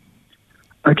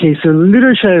 Okay, so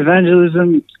literature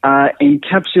evangelism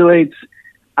encapsulates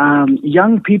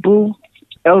young people,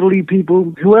 elderly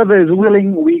people, whoever is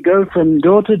willing. We go from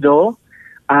door to door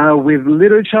with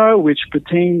literature which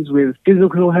pertains with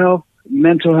physical health,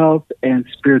 mental health, and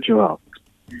spiritual health.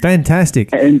 Fantastic.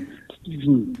 And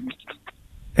you've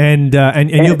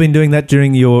been doing that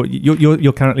during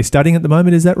you're currently studying at the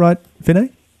moment, is that right,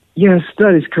 Finney? yes,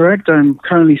 that is correct. I'm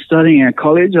currently studying at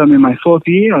college. I'm in my 4th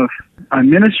year of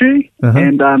ministry,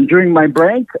 and during my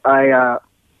break, I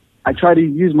try to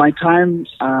use my time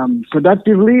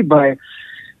productively by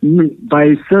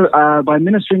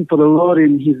ministering for the Lord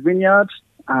in His vineyard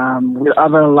with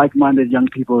other like-minded young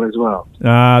people as well.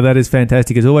 That is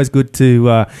fantastic. It's always good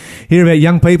to hear about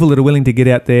young people that are willing to get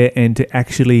out there and to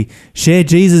actually share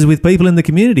Jesus with people in the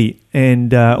community,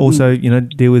 and also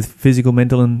deal with physical,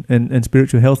 mental, and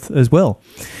spiritual health as well.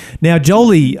 Now,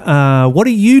 Jolie, what are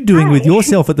you doing with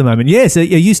yourself at the moment? Yes, are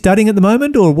you studying at the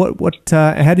moment, or what?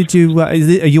 How did you? Are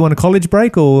you on a college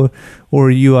break, or are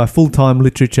you a full-time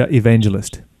literature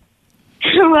evangelist?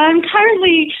 Well, I'm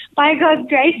currently, by God's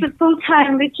grace, a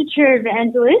full-time literature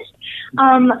evangelist.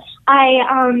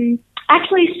 I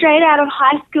actually, straight out of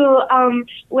high school,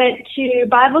 went to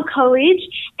Bible college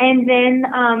and then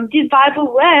did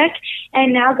Bible work,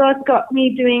 and now God's got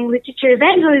me doing literature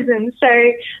evangelism. So,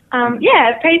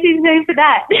 praise His name for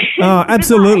that. Oh,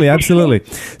 absolutely, absolutely.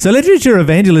 So literature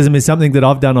evangelism is something that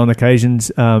I've done on occasions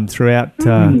throughout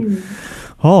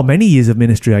many years of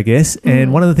ministry, I guess.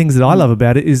 And one of the things that I love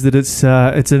about it is that it's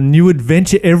a new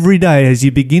adventure every day. As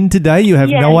you begin today, you have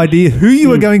no idea who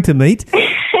you are going to meet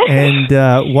and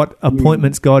what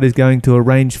appointments God is going to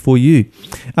arrange for you.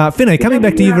 Finney, coming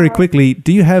back to you very quickly,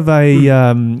 do you have a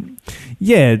do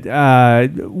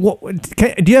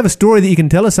you have a story that you can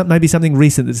tell us? Maybe something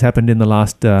recent that's happened in the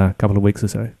last couple of weeks or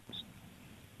so.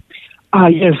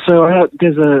 Yes. So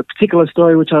there's a particular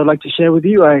story which I would like to share with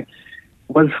you. I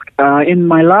was in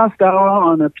my last hour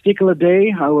on a particular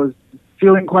day. I was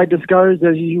feeling quite discouraged,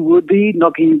 as you would be,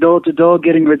 knocking door to door,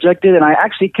 getting rejected. And I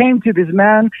actually came to this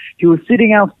man. He was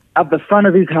sitting out at the front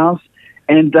of his house,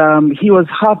 and he was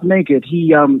half naked.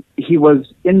 He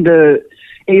was in the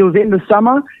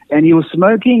summer, and he was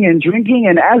smoking and drinking.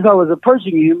 And as I was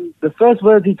approaching him, the first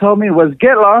words he told me was,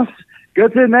 "Get lost. Go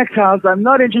to the next house. I'm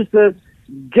not interested.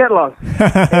 Get lost."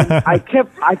 And I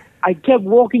kept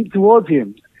walking towards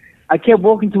him. And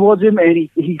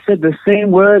he said the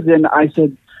same words, and I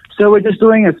said, "So we're just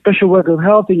doing a special work of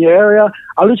health in your area.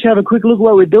 I'll let you have a quick look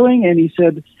what we're doing." And he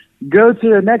said, "Go to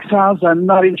the next house. I'm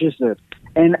not interested."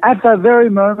 And at that very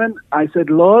moment, I said,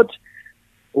 "Lord,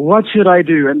 what should I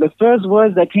do?" And the first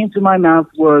words that came to my mouth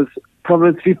was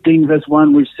Proverbs 15, verse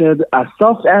 1, which said, "A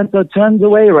soft answer turns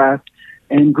away wrath,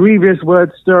 and grievous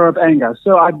words stir up anger."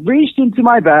 So I reached into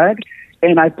my bag,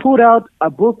 and I pulled out a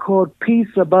book called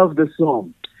Peace Above the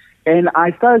Storm. And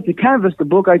I started to canvass the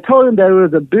book. I told him that it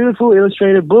was a beautiful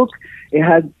illustrated book. It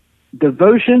had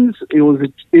devotions.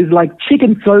 It's like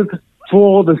chicken soup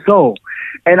for the soul.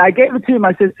 And I gave it to him.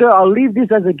 I said, "Sir, I'll leave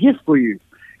this as a gift for you."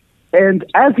 And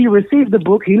as he received the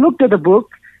book, he looked at the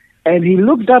book, and he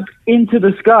looked up into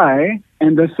the sky,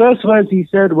 and the first words he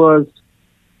said was,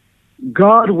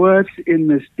 "God works in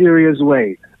mysterious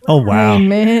ways." Oh, wow.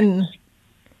 Amen.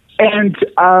 And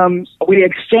we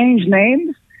exchanged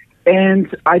names. And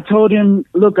I told him,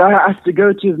 "Look, I have to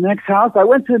go to the next house." I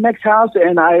went to the next house,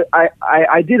 and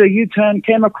I did a U-turn,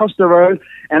 came across the road,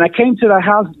 and I came to the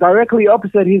house directly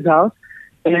opposite his house,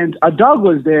 and a dog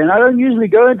was there. And I don't usually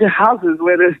go into houses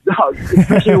where there's dogs,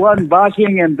 especially one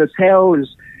barking and the tail is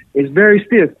very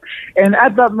stiff. And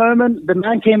at that moment, the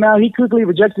man came out. He quickly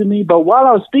rejected me, but while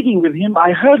I was speaking with him,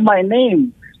 I heard my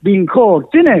name being called,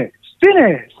 "Finney,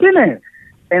 Finney, Finney."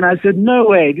 And I said, "No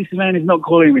way, this man is not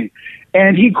calling me."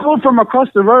 And he called from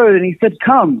across the road, and he said,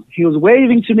 "Come." He was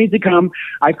waving to me to come.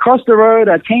 I crossed the road.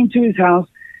 I came to his house,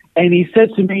 and he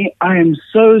said to me, "I am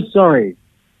so sorry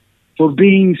for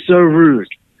being so rude."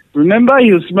 Remember,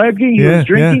 he was smoking, he was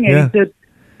drinking, and he said,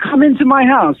 "Come into my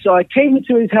house." So I came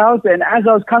into his house, and as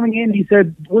I was coming in, he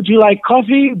said, "Would you like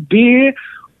coffee, beer,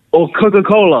 or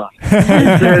Coca-Cola?"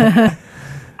 I said,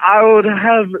 "I would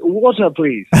have water,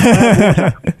 please."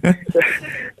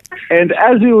 And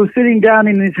as we were sitting down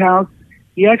in his house,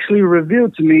 he actually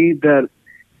revealed to me that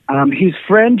his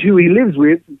friend who he lives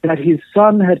with, that his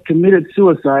son had committed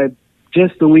suicide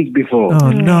just the week before.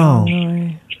 Oh, no.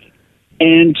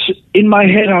 And in my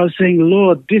head, I was saying,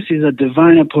 Lord, this is a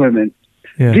divine appointment.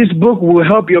 Yeah. This book will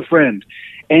help your friend.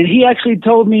 And he actually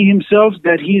told me himself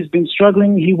that he's been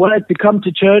struggling. He wanted to come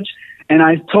to church. And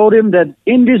I told him that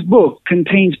in this book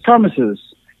contains promises,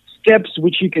 steps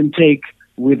which you can take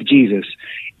with Jesus.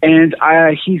 And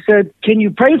he said, can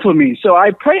you pray for me? So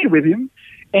I prayed with him.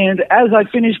 And as I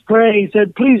finished praying, he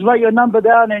said, please write your number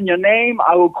down and your name.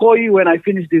 I will call you when I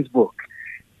finish this book.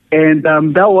 And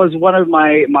that was one of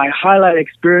my highlight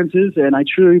experiences, and I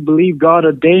truly believe God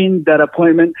ordained that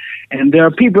appointment. And there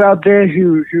are people out there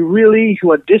who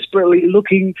are desperately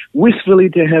looking wistfully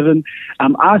to heaven,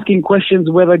 asking questions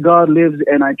whether God lives,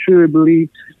 and I truly believe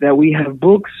that we have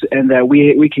books and that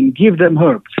we can give them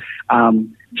hope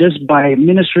just by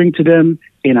ministering to them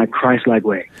in a Christ-like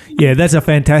way. Yeah, that's a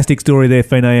fantastic story there,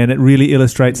 Fine, and it really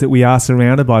illustrates that we are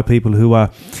surrounded by people who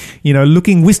are,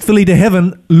 looking wistfully to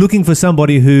heaven, looking for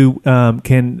somebody who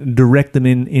can direct them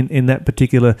in that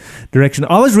particular direction.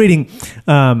 I was reading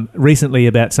recently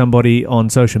about somebody on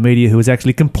social media who was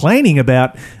actually complaining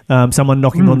about someone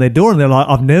knocking on their door, and they're like,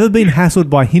 I've never been hassled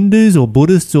by Hindus or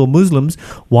Buddhists or Muslims.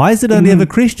 Why is it only ever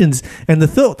Christians? And the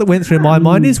thought that went through my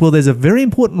mind is, well, there's a very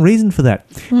important reason for that.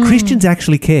 Christians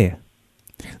actually care.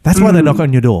 That's why they knock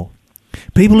on your door.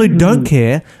 People who don't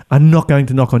care are not going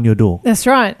to knock on your door. That's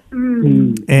right.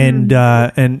 And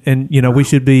we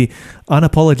should be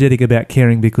unapologetic about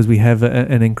caring because we have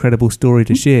an incredible story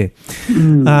to share.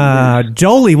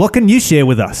 Jolie, what can you share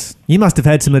with us? You must have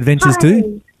had some adventures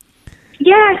too.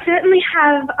 Yeah, I certainly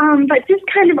have. But just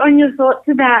kind of on your thoughts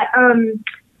about, how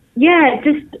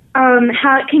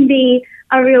it can be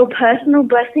a real personal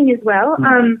blessing as well.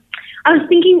 I was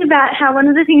thinking about how one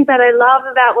of the things that I love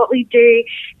about what we do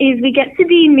is we get to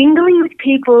be mingling with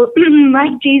people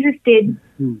like Jesus did.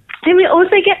 And we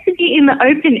also get to be in the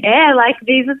open air like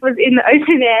Jesus was in the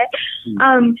open air.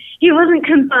 He wasn't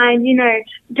confined,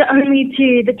 only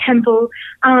to the temple.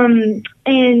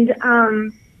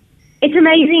 It's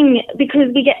amazing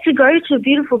because we get to go to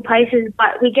beautiful places,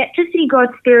 but we get to see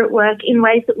God's Spirit work in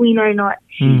ways that we know not.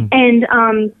 And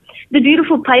the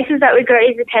beautiful places that we go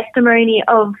is a testimony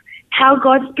of how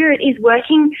God's Spirit is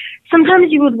working.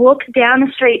 Sometimes you would walk down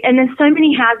the street and there's so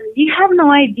many houses. You have no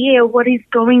idea what is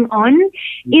going on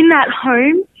in that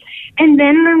home. And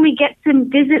then when we get to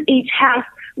visit each house,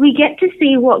 we get to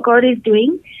see what God is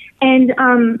doing. And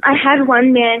I had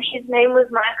one man, his name was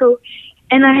Michael,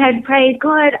 and I had prayed,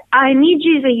 God, I need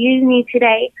you to use me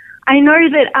today. I know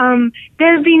that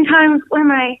there have been times when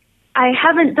I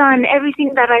haven't done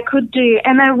everything that I could do,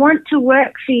 and I want to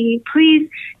work for you. Please,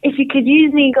 if you could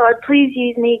use me, God, please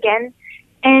use me again.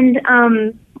 And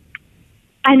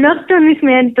I knocked on this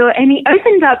man's door, and he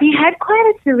opened up. He had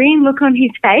quite a serene look on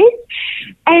his face,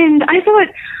 and I thought,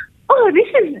 oh, this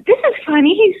is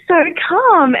funny. He's so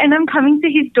calm, and I'm coming to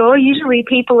his door. Usually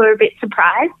people are a bit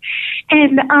surprised,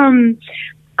 and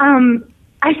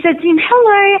I said to him,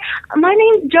 hello, my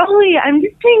name's Jolie. I'm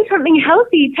just doing something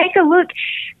healthy. Take a look.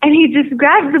 And he just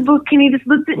grabbed the book and he just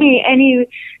looked at me and he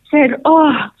said,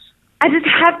 oh, I just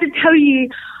have to tell you,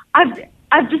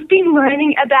 I've just been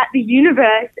learning about the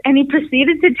universe. And he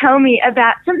proceeded to tell me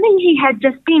about something he had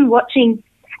just been watching.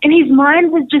 And his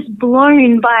mind was just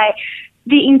blown by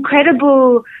the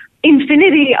incredible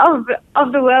infinity of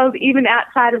the world, even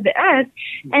outside of the earth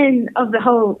and of the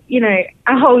whole,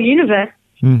 a whole universe.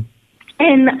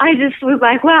 And I just was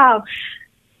like, wow,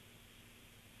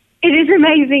 it is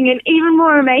amazing, and even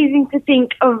more amazing to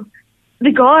think of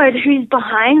the God who's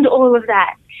behind all of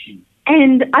that.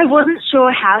 And I wasn't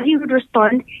sure how he would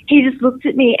respond. He just looked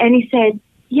at me and he said,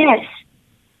 yes.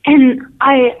 And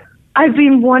I've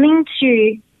been wanting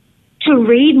to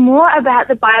read more about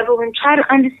the Bible and try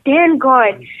to understand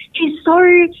God. He's so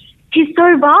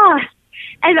vast.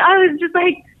 And I was just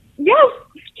like, yes,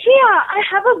 here, I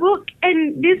have a book,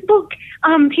 and this book,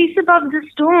 Peace Above the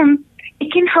Storm,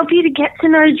 it can help you to get to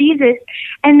know Jesus.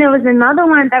 And there was another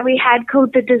one that we had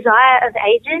called The Desire of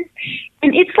Ages,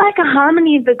 and it's like a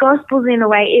harmony of the Gospels in a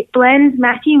way. It blends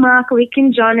Matthew, Mark, Luke,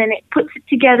 and John, and it puts it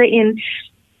together in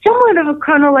somewhat of a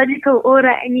chronological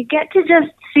order, and you get to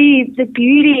just see the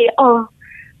beauty of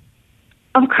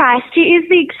Christ. He is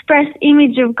the express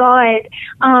image of God.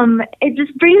 It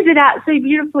just brings it out so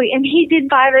beautifully. And he did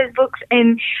buy those books,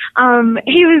 and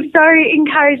he was so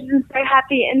encouraged and so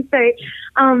happy. And so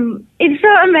it's so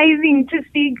amazing to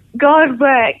see God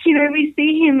work. We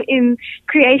see him in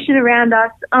creation around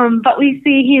us, but we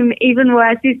see him even more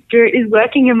as his Spirit is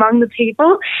working among the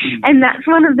people. And that's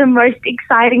one of the most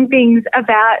exciting things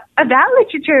about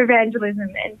literature evangelism.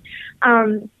 And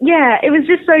it was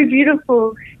just so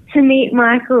beautiful to meet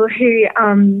Michael, who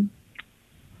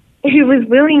who was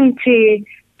willing to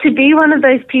be one of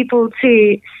those people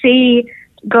to see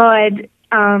God,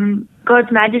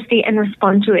 God's majesty and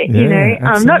respond to it. You Yeah, know,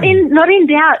 absolutely. not in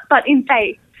doubt, but in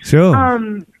faith. Sure.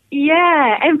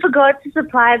 Yeah, and for God to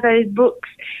supply those books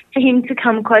for him to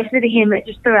come closer to him at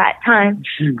just the right time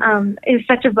is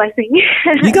such a blessing.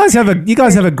 You guys have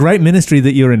a great ministry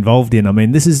that you're involved in. I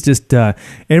mean, this is just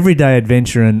everyday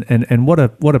adventure, and what a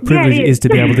privilege it it is to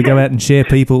be able to go out and share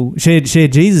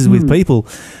Jesus with people.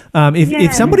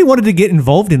 If somebody wanted to get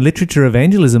involved in literature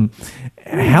evangelism,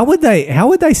 how would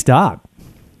they start?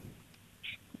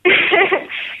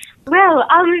 Well,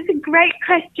 it's a great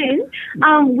question.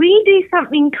 We do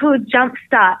something called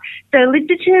Jumpstart. So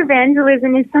literature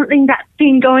evangelism is something that's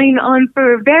been going on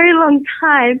for a very long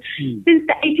time, since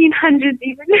the 1800s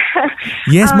even.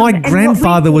 Yes, my and what we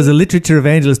grandfather was a literature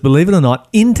evangelist, believe it or not,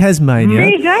 in Tasmania, There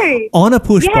you go. on a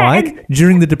push Yeah, bike and-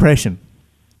 during the Depression.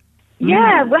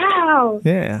 Yeah, wow.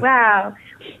 Yeah. Wow.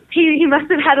 He must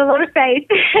have had a lot of faith.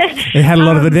 It had a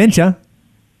lot of adventure.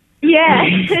 Yeah.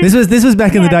 This was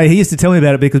back in the day. He used to tell me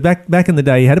about it because back in the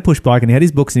day he had a push bike and he had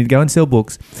his books and he'd go and sell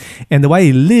books. And the way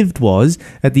he lived was,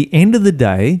 at the end of the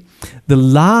day, the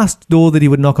last door that he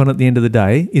would knock on at the end of the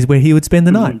day is where he would spend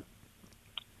the night.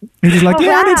 He was like,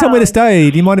 I need somewhere to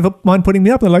stay. Do you mind putting me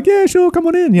up? And they're like, yeah, sure, come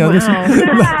on in. You know,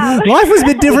 life was a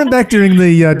bit different back during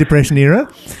the Depression era.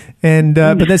 And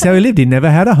but that's how he lived. He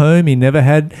never had a home. He never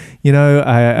had,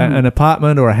 an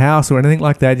apartment or a house or anything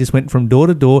like that. He just went from door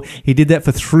to door. He did that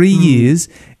for 3 years,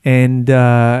 and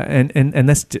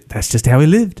that's just how he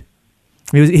lived.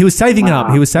 He was saving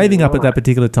up. He was saving up at that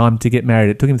particular time to get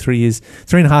married. It took him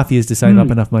 3.5 years to save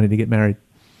up enough money to get married.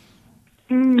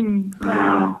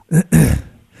 Wow.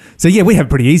 So yeah, we have it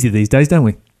pretty easy these days, don't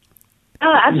we?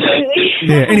 Oh, absolutely.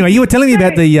 Yeah. Anyway, you were telling me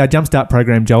about the Jumpstart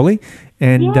program, Jolie,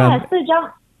 and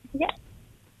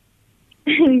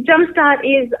Jumpstart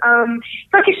is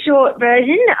it's like a short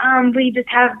version. We just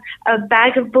have a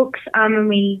bag of books and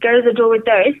we go to the door with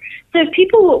those. So if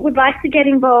people would like to get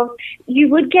involved, you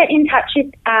would get in touch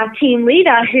with our team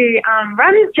leader who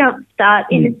runs Jumpstart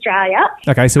in Australia.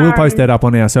 Okay, so we'll post that up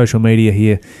on our social media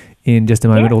here in just a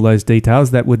moment, all those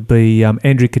details. That would be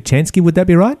Andrew Kachansky, would that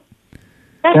be right?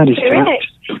 That's That is correct.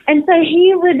 And so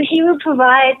he would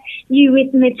provide you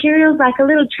with materials like a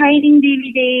little training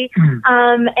DVD,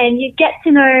 and you get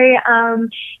to know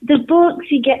the books.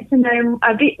 You get to know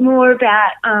a bit more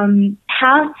about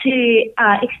how to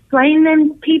explain them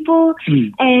to people,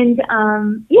 and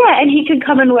and he could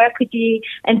come and work with you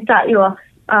and start you off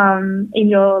in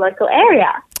your local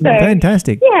area. So,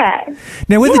 Fantastic. Yeah.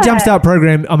 Now, with the Jumpstart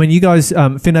program, I mean, you guys,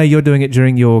 Finay, you're doing it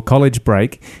during your college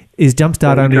break. Is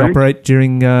Jumpstart only operate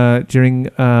during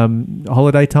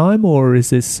holiday time, or is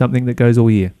this something that goes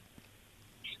all year?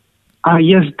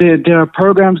 Yes, there are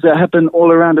programs that happen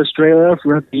all around Australia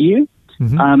throughout the year.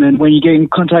 And when you get in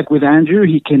contact with Andrew,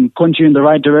 he can point you in the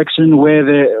right direction where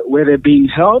they're being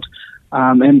held.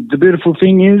 And the beautiful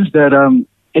thing is that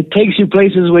it takes you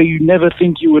places where you never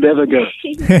think you would ever go.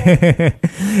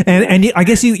 and I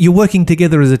guess you're working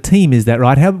together as a team, is that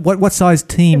right? What size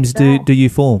teams do you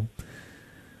form?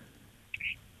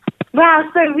 Wow,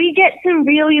 so we get some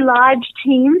really large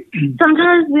teams.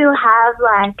 Sometimes we'll have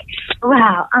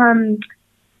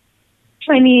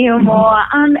 20 or more.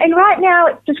 And right now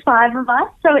it's just 5 of us,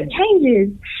 so it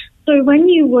changes. So when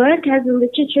you work as a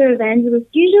literature evangelist,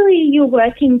 usually you're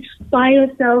working by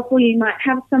yourself or you might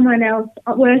have someone else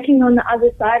working on the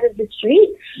other side of the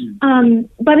street.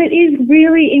 But it is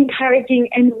really encouraging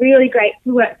and really great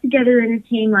to work together in a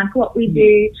team like what we're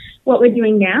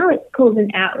doing now. It's called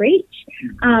an outreach.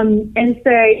 And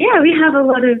so, we have a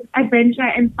lot of adventure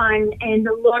and fun and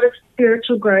a lot of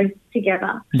spiritual growth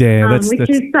together. Yeah, which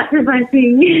is such a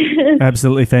blessing.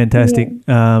 Absolutely fantastic.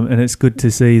 And it's good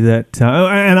to see that.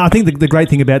 And I think the great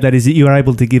thing about that is that you are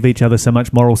able to give each other so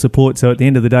much moral support. So at the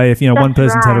end of the day, if one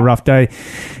person's had a rough day,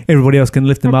 everybody else can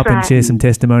lift them up and share some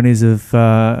testimonies of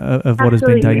what has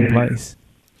been taking place.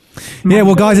 Yeah,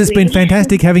 well, guys, it's been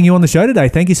fantastic having you on the show today.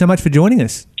 Thank you so much for joining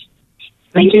us.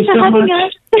 Thank you for having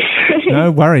us.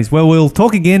 No worries. Well, we'll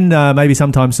talk again maybe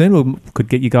sometime soon. We could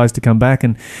get you guys to come back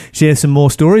and share some more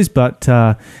stories. But,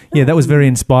 that was very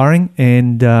inspiring.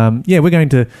 And, we're going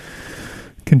to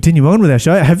continue on with our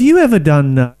show. Have you ever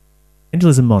done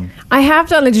evangelism, Mon? I have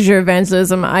done literature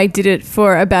evangelism. I did it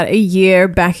for about a year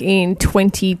back in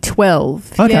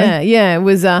 2012. Okay. Yeah. It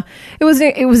was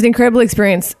an incredible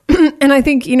experience. And I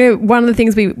think, one of the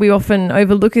things we often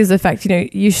overlook is the fact,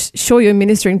 you're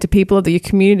ministering to people of your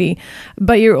community,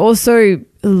 but you're also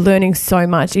learning so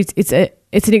much. It's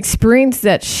an experience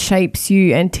that shapes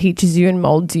you and teaches you and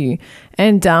molds you.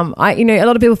 And a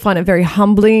lot of people find it very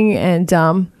humbling and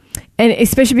And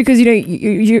especially because,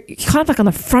 you're kind of like on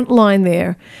the front line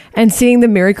there, and seeing the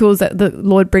miracles that the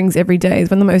Lord brings every day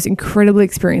is one of the most incredible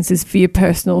experiences for your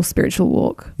personal spiritual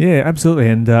walk. Yeah, absolutely.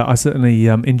 And I certainly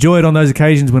enjoy it on those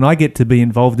occasions when I get to be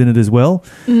involved in it as well.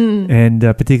 And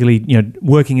particularly,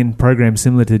 working in programs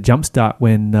similar to Jumpstart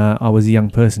when I was a young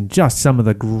person, just some of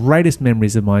the greatest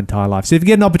memories of my entire life. So if you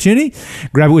get an opportunity,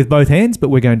 grab it with both hands. But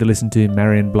we're going to listen to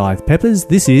Marion Blythe Peppers.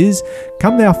 This is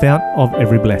Come Thou Fount of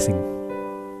Every Blessing.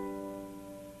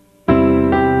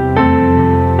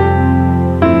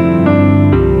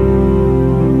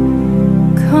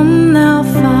 Come thou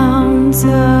fount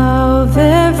of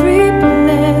every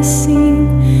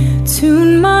blessing,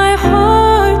 tune my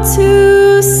heart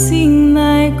to sing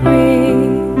thy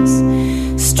grace.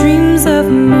 Streams of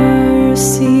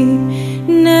mercy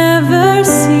never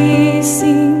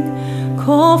ceasing,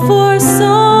 call for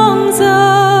songs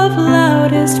of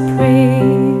loudest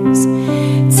praise.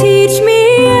 Teach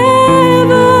me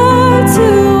ever to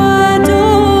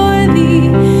adore thee.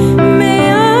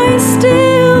 May I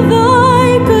still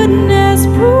thy goodness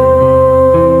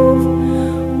prove,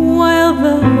 while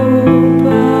the hope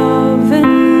of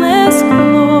endless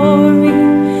glory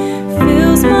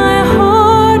fills my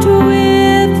heart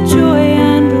with joy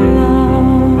and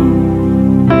love.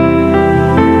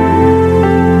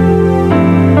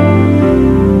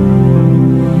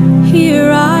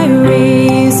 Here I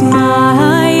raise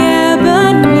my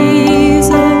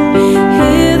Ebenezer,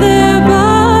 hither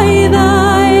by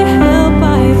thy help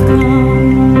I've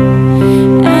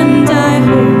come, and I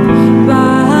hope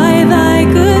by thy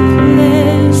good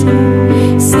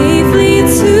pleasure safely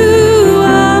to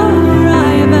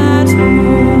arrive at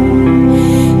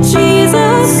home.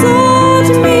 Jesus sought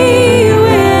me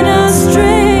when a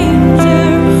stranger,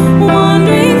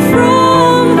 wandering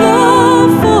from the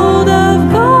fold of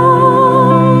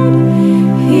God.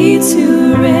 He to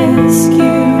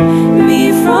rescue me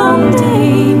from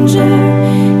danger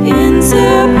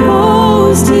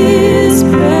interposed his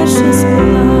precious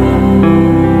blood.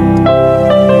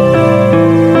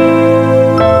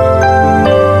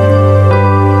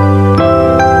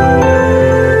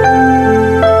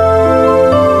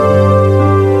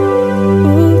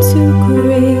 Oh, to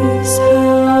grace,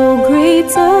 how great a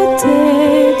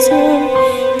debtor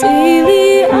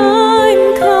daily I'm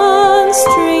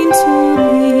constrained to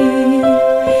be.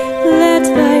 Let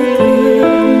thy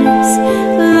goodness,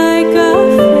 like a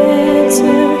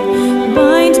fetter,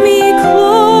 bind me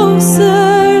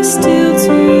closer still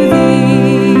to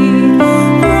thee.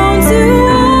 Prone to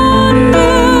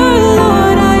wander,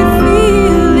 Lord, I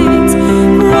feel it.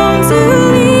 Prone to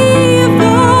leave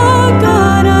the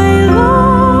God I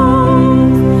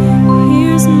love.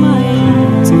 Here's my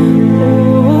heart,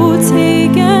 oh,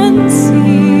 take and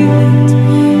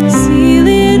seal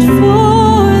it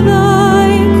for thy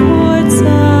courts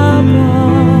above.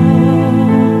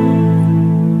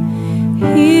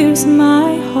 Here's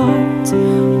my heart,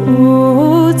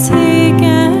 oh, take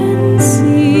and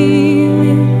seal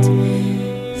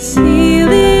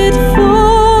it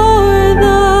for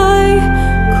thy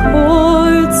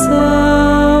courts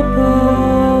above.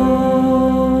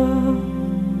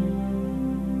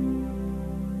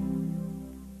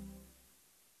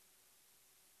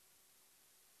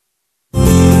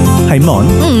 Hey, Mon,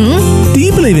 do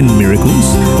you believe in miracles?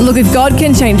 Look, if God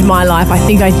can change my life, I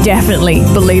think I definitely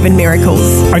believe in miracles.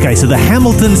 Okay, so the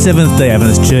Hamilton Seventh-day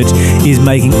Adventist Church is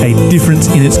making a difference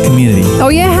in its community. Oh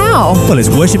yeah, how? Well, it's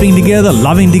worshipping together,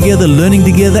 loving together, learning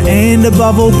together, and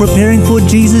above all, preparing for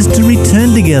Jesus to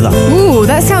return together. Ooh,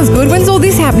 that sounds good. When's all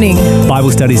this happening?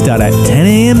 Bible studies start at 10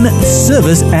 a.m,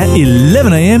 service at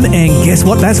 11 a.m, and guess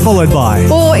what that's followed by?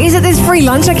 Or is it this free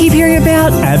lunch I keep hearing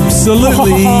about?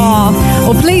 Absolutely.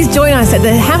 Well, please join us at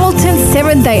the Hamilton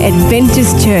Seventh-day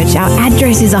Adventist Church. Our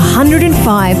address is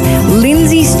 105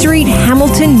 Lindsay Street,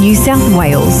 Hamilton, New South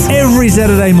Wales. Every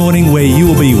Saturday morning where you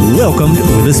will be welcomed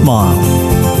with a smile.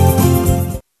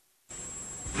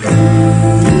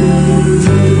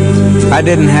 I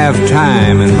didn't have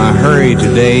time in my hurry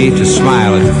today to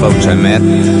smile at the folks I met.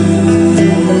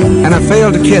 And I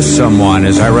failed to kiss someone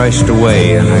as I rushed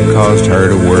away, and I caused her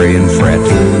to worry and fret.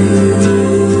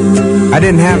 I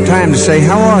didn't have time to say,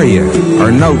 "How are you?"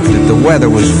 or note that the weather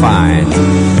was fine.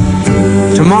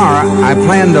 Tomorrow, I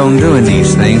planned on doing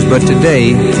these things, but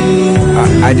today,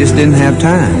 I just didn't have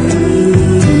time.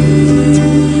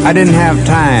 I didn't have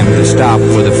time to stop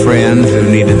with a friend who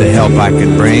needed the help I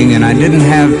could bring, and I didn't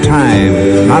have time,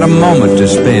 not a moment to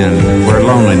spend where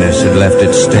loneliness had left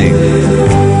its sting.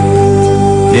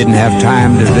 Didn't have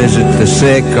time to visit the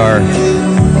sick or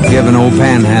give an old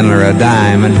panhandler a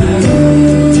dime, and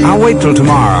I'll wait till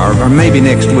tomorrow or maybe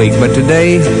next week, but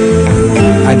today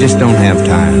I just don't have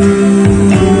time.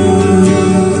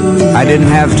 I didn't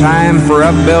have time for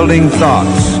upbuilding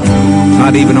thoughts,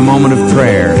 not even a moment of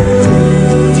prayer.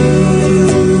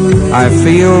 I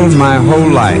feel my whole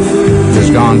life has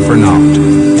gone for naught,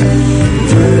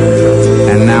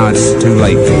 and now it's too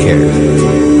late to care.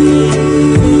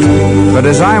 But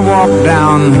as I walk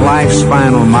down life's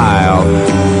final mile,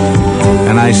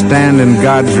 and I stand in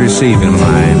God's receiving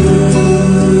line,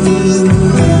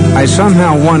 I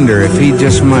somehow wonder if he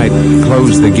just might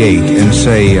close the gate and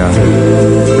say,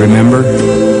 remember,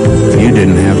 you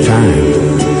didn't have time.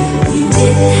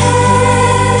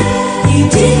 You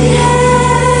didn't have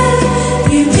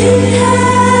the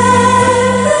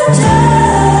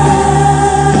time.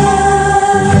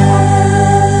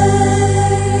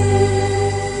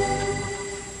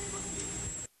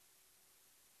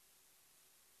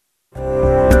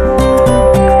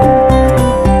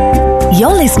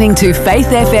 You're listening to Faith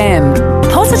FM,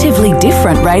 positively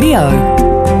different radio.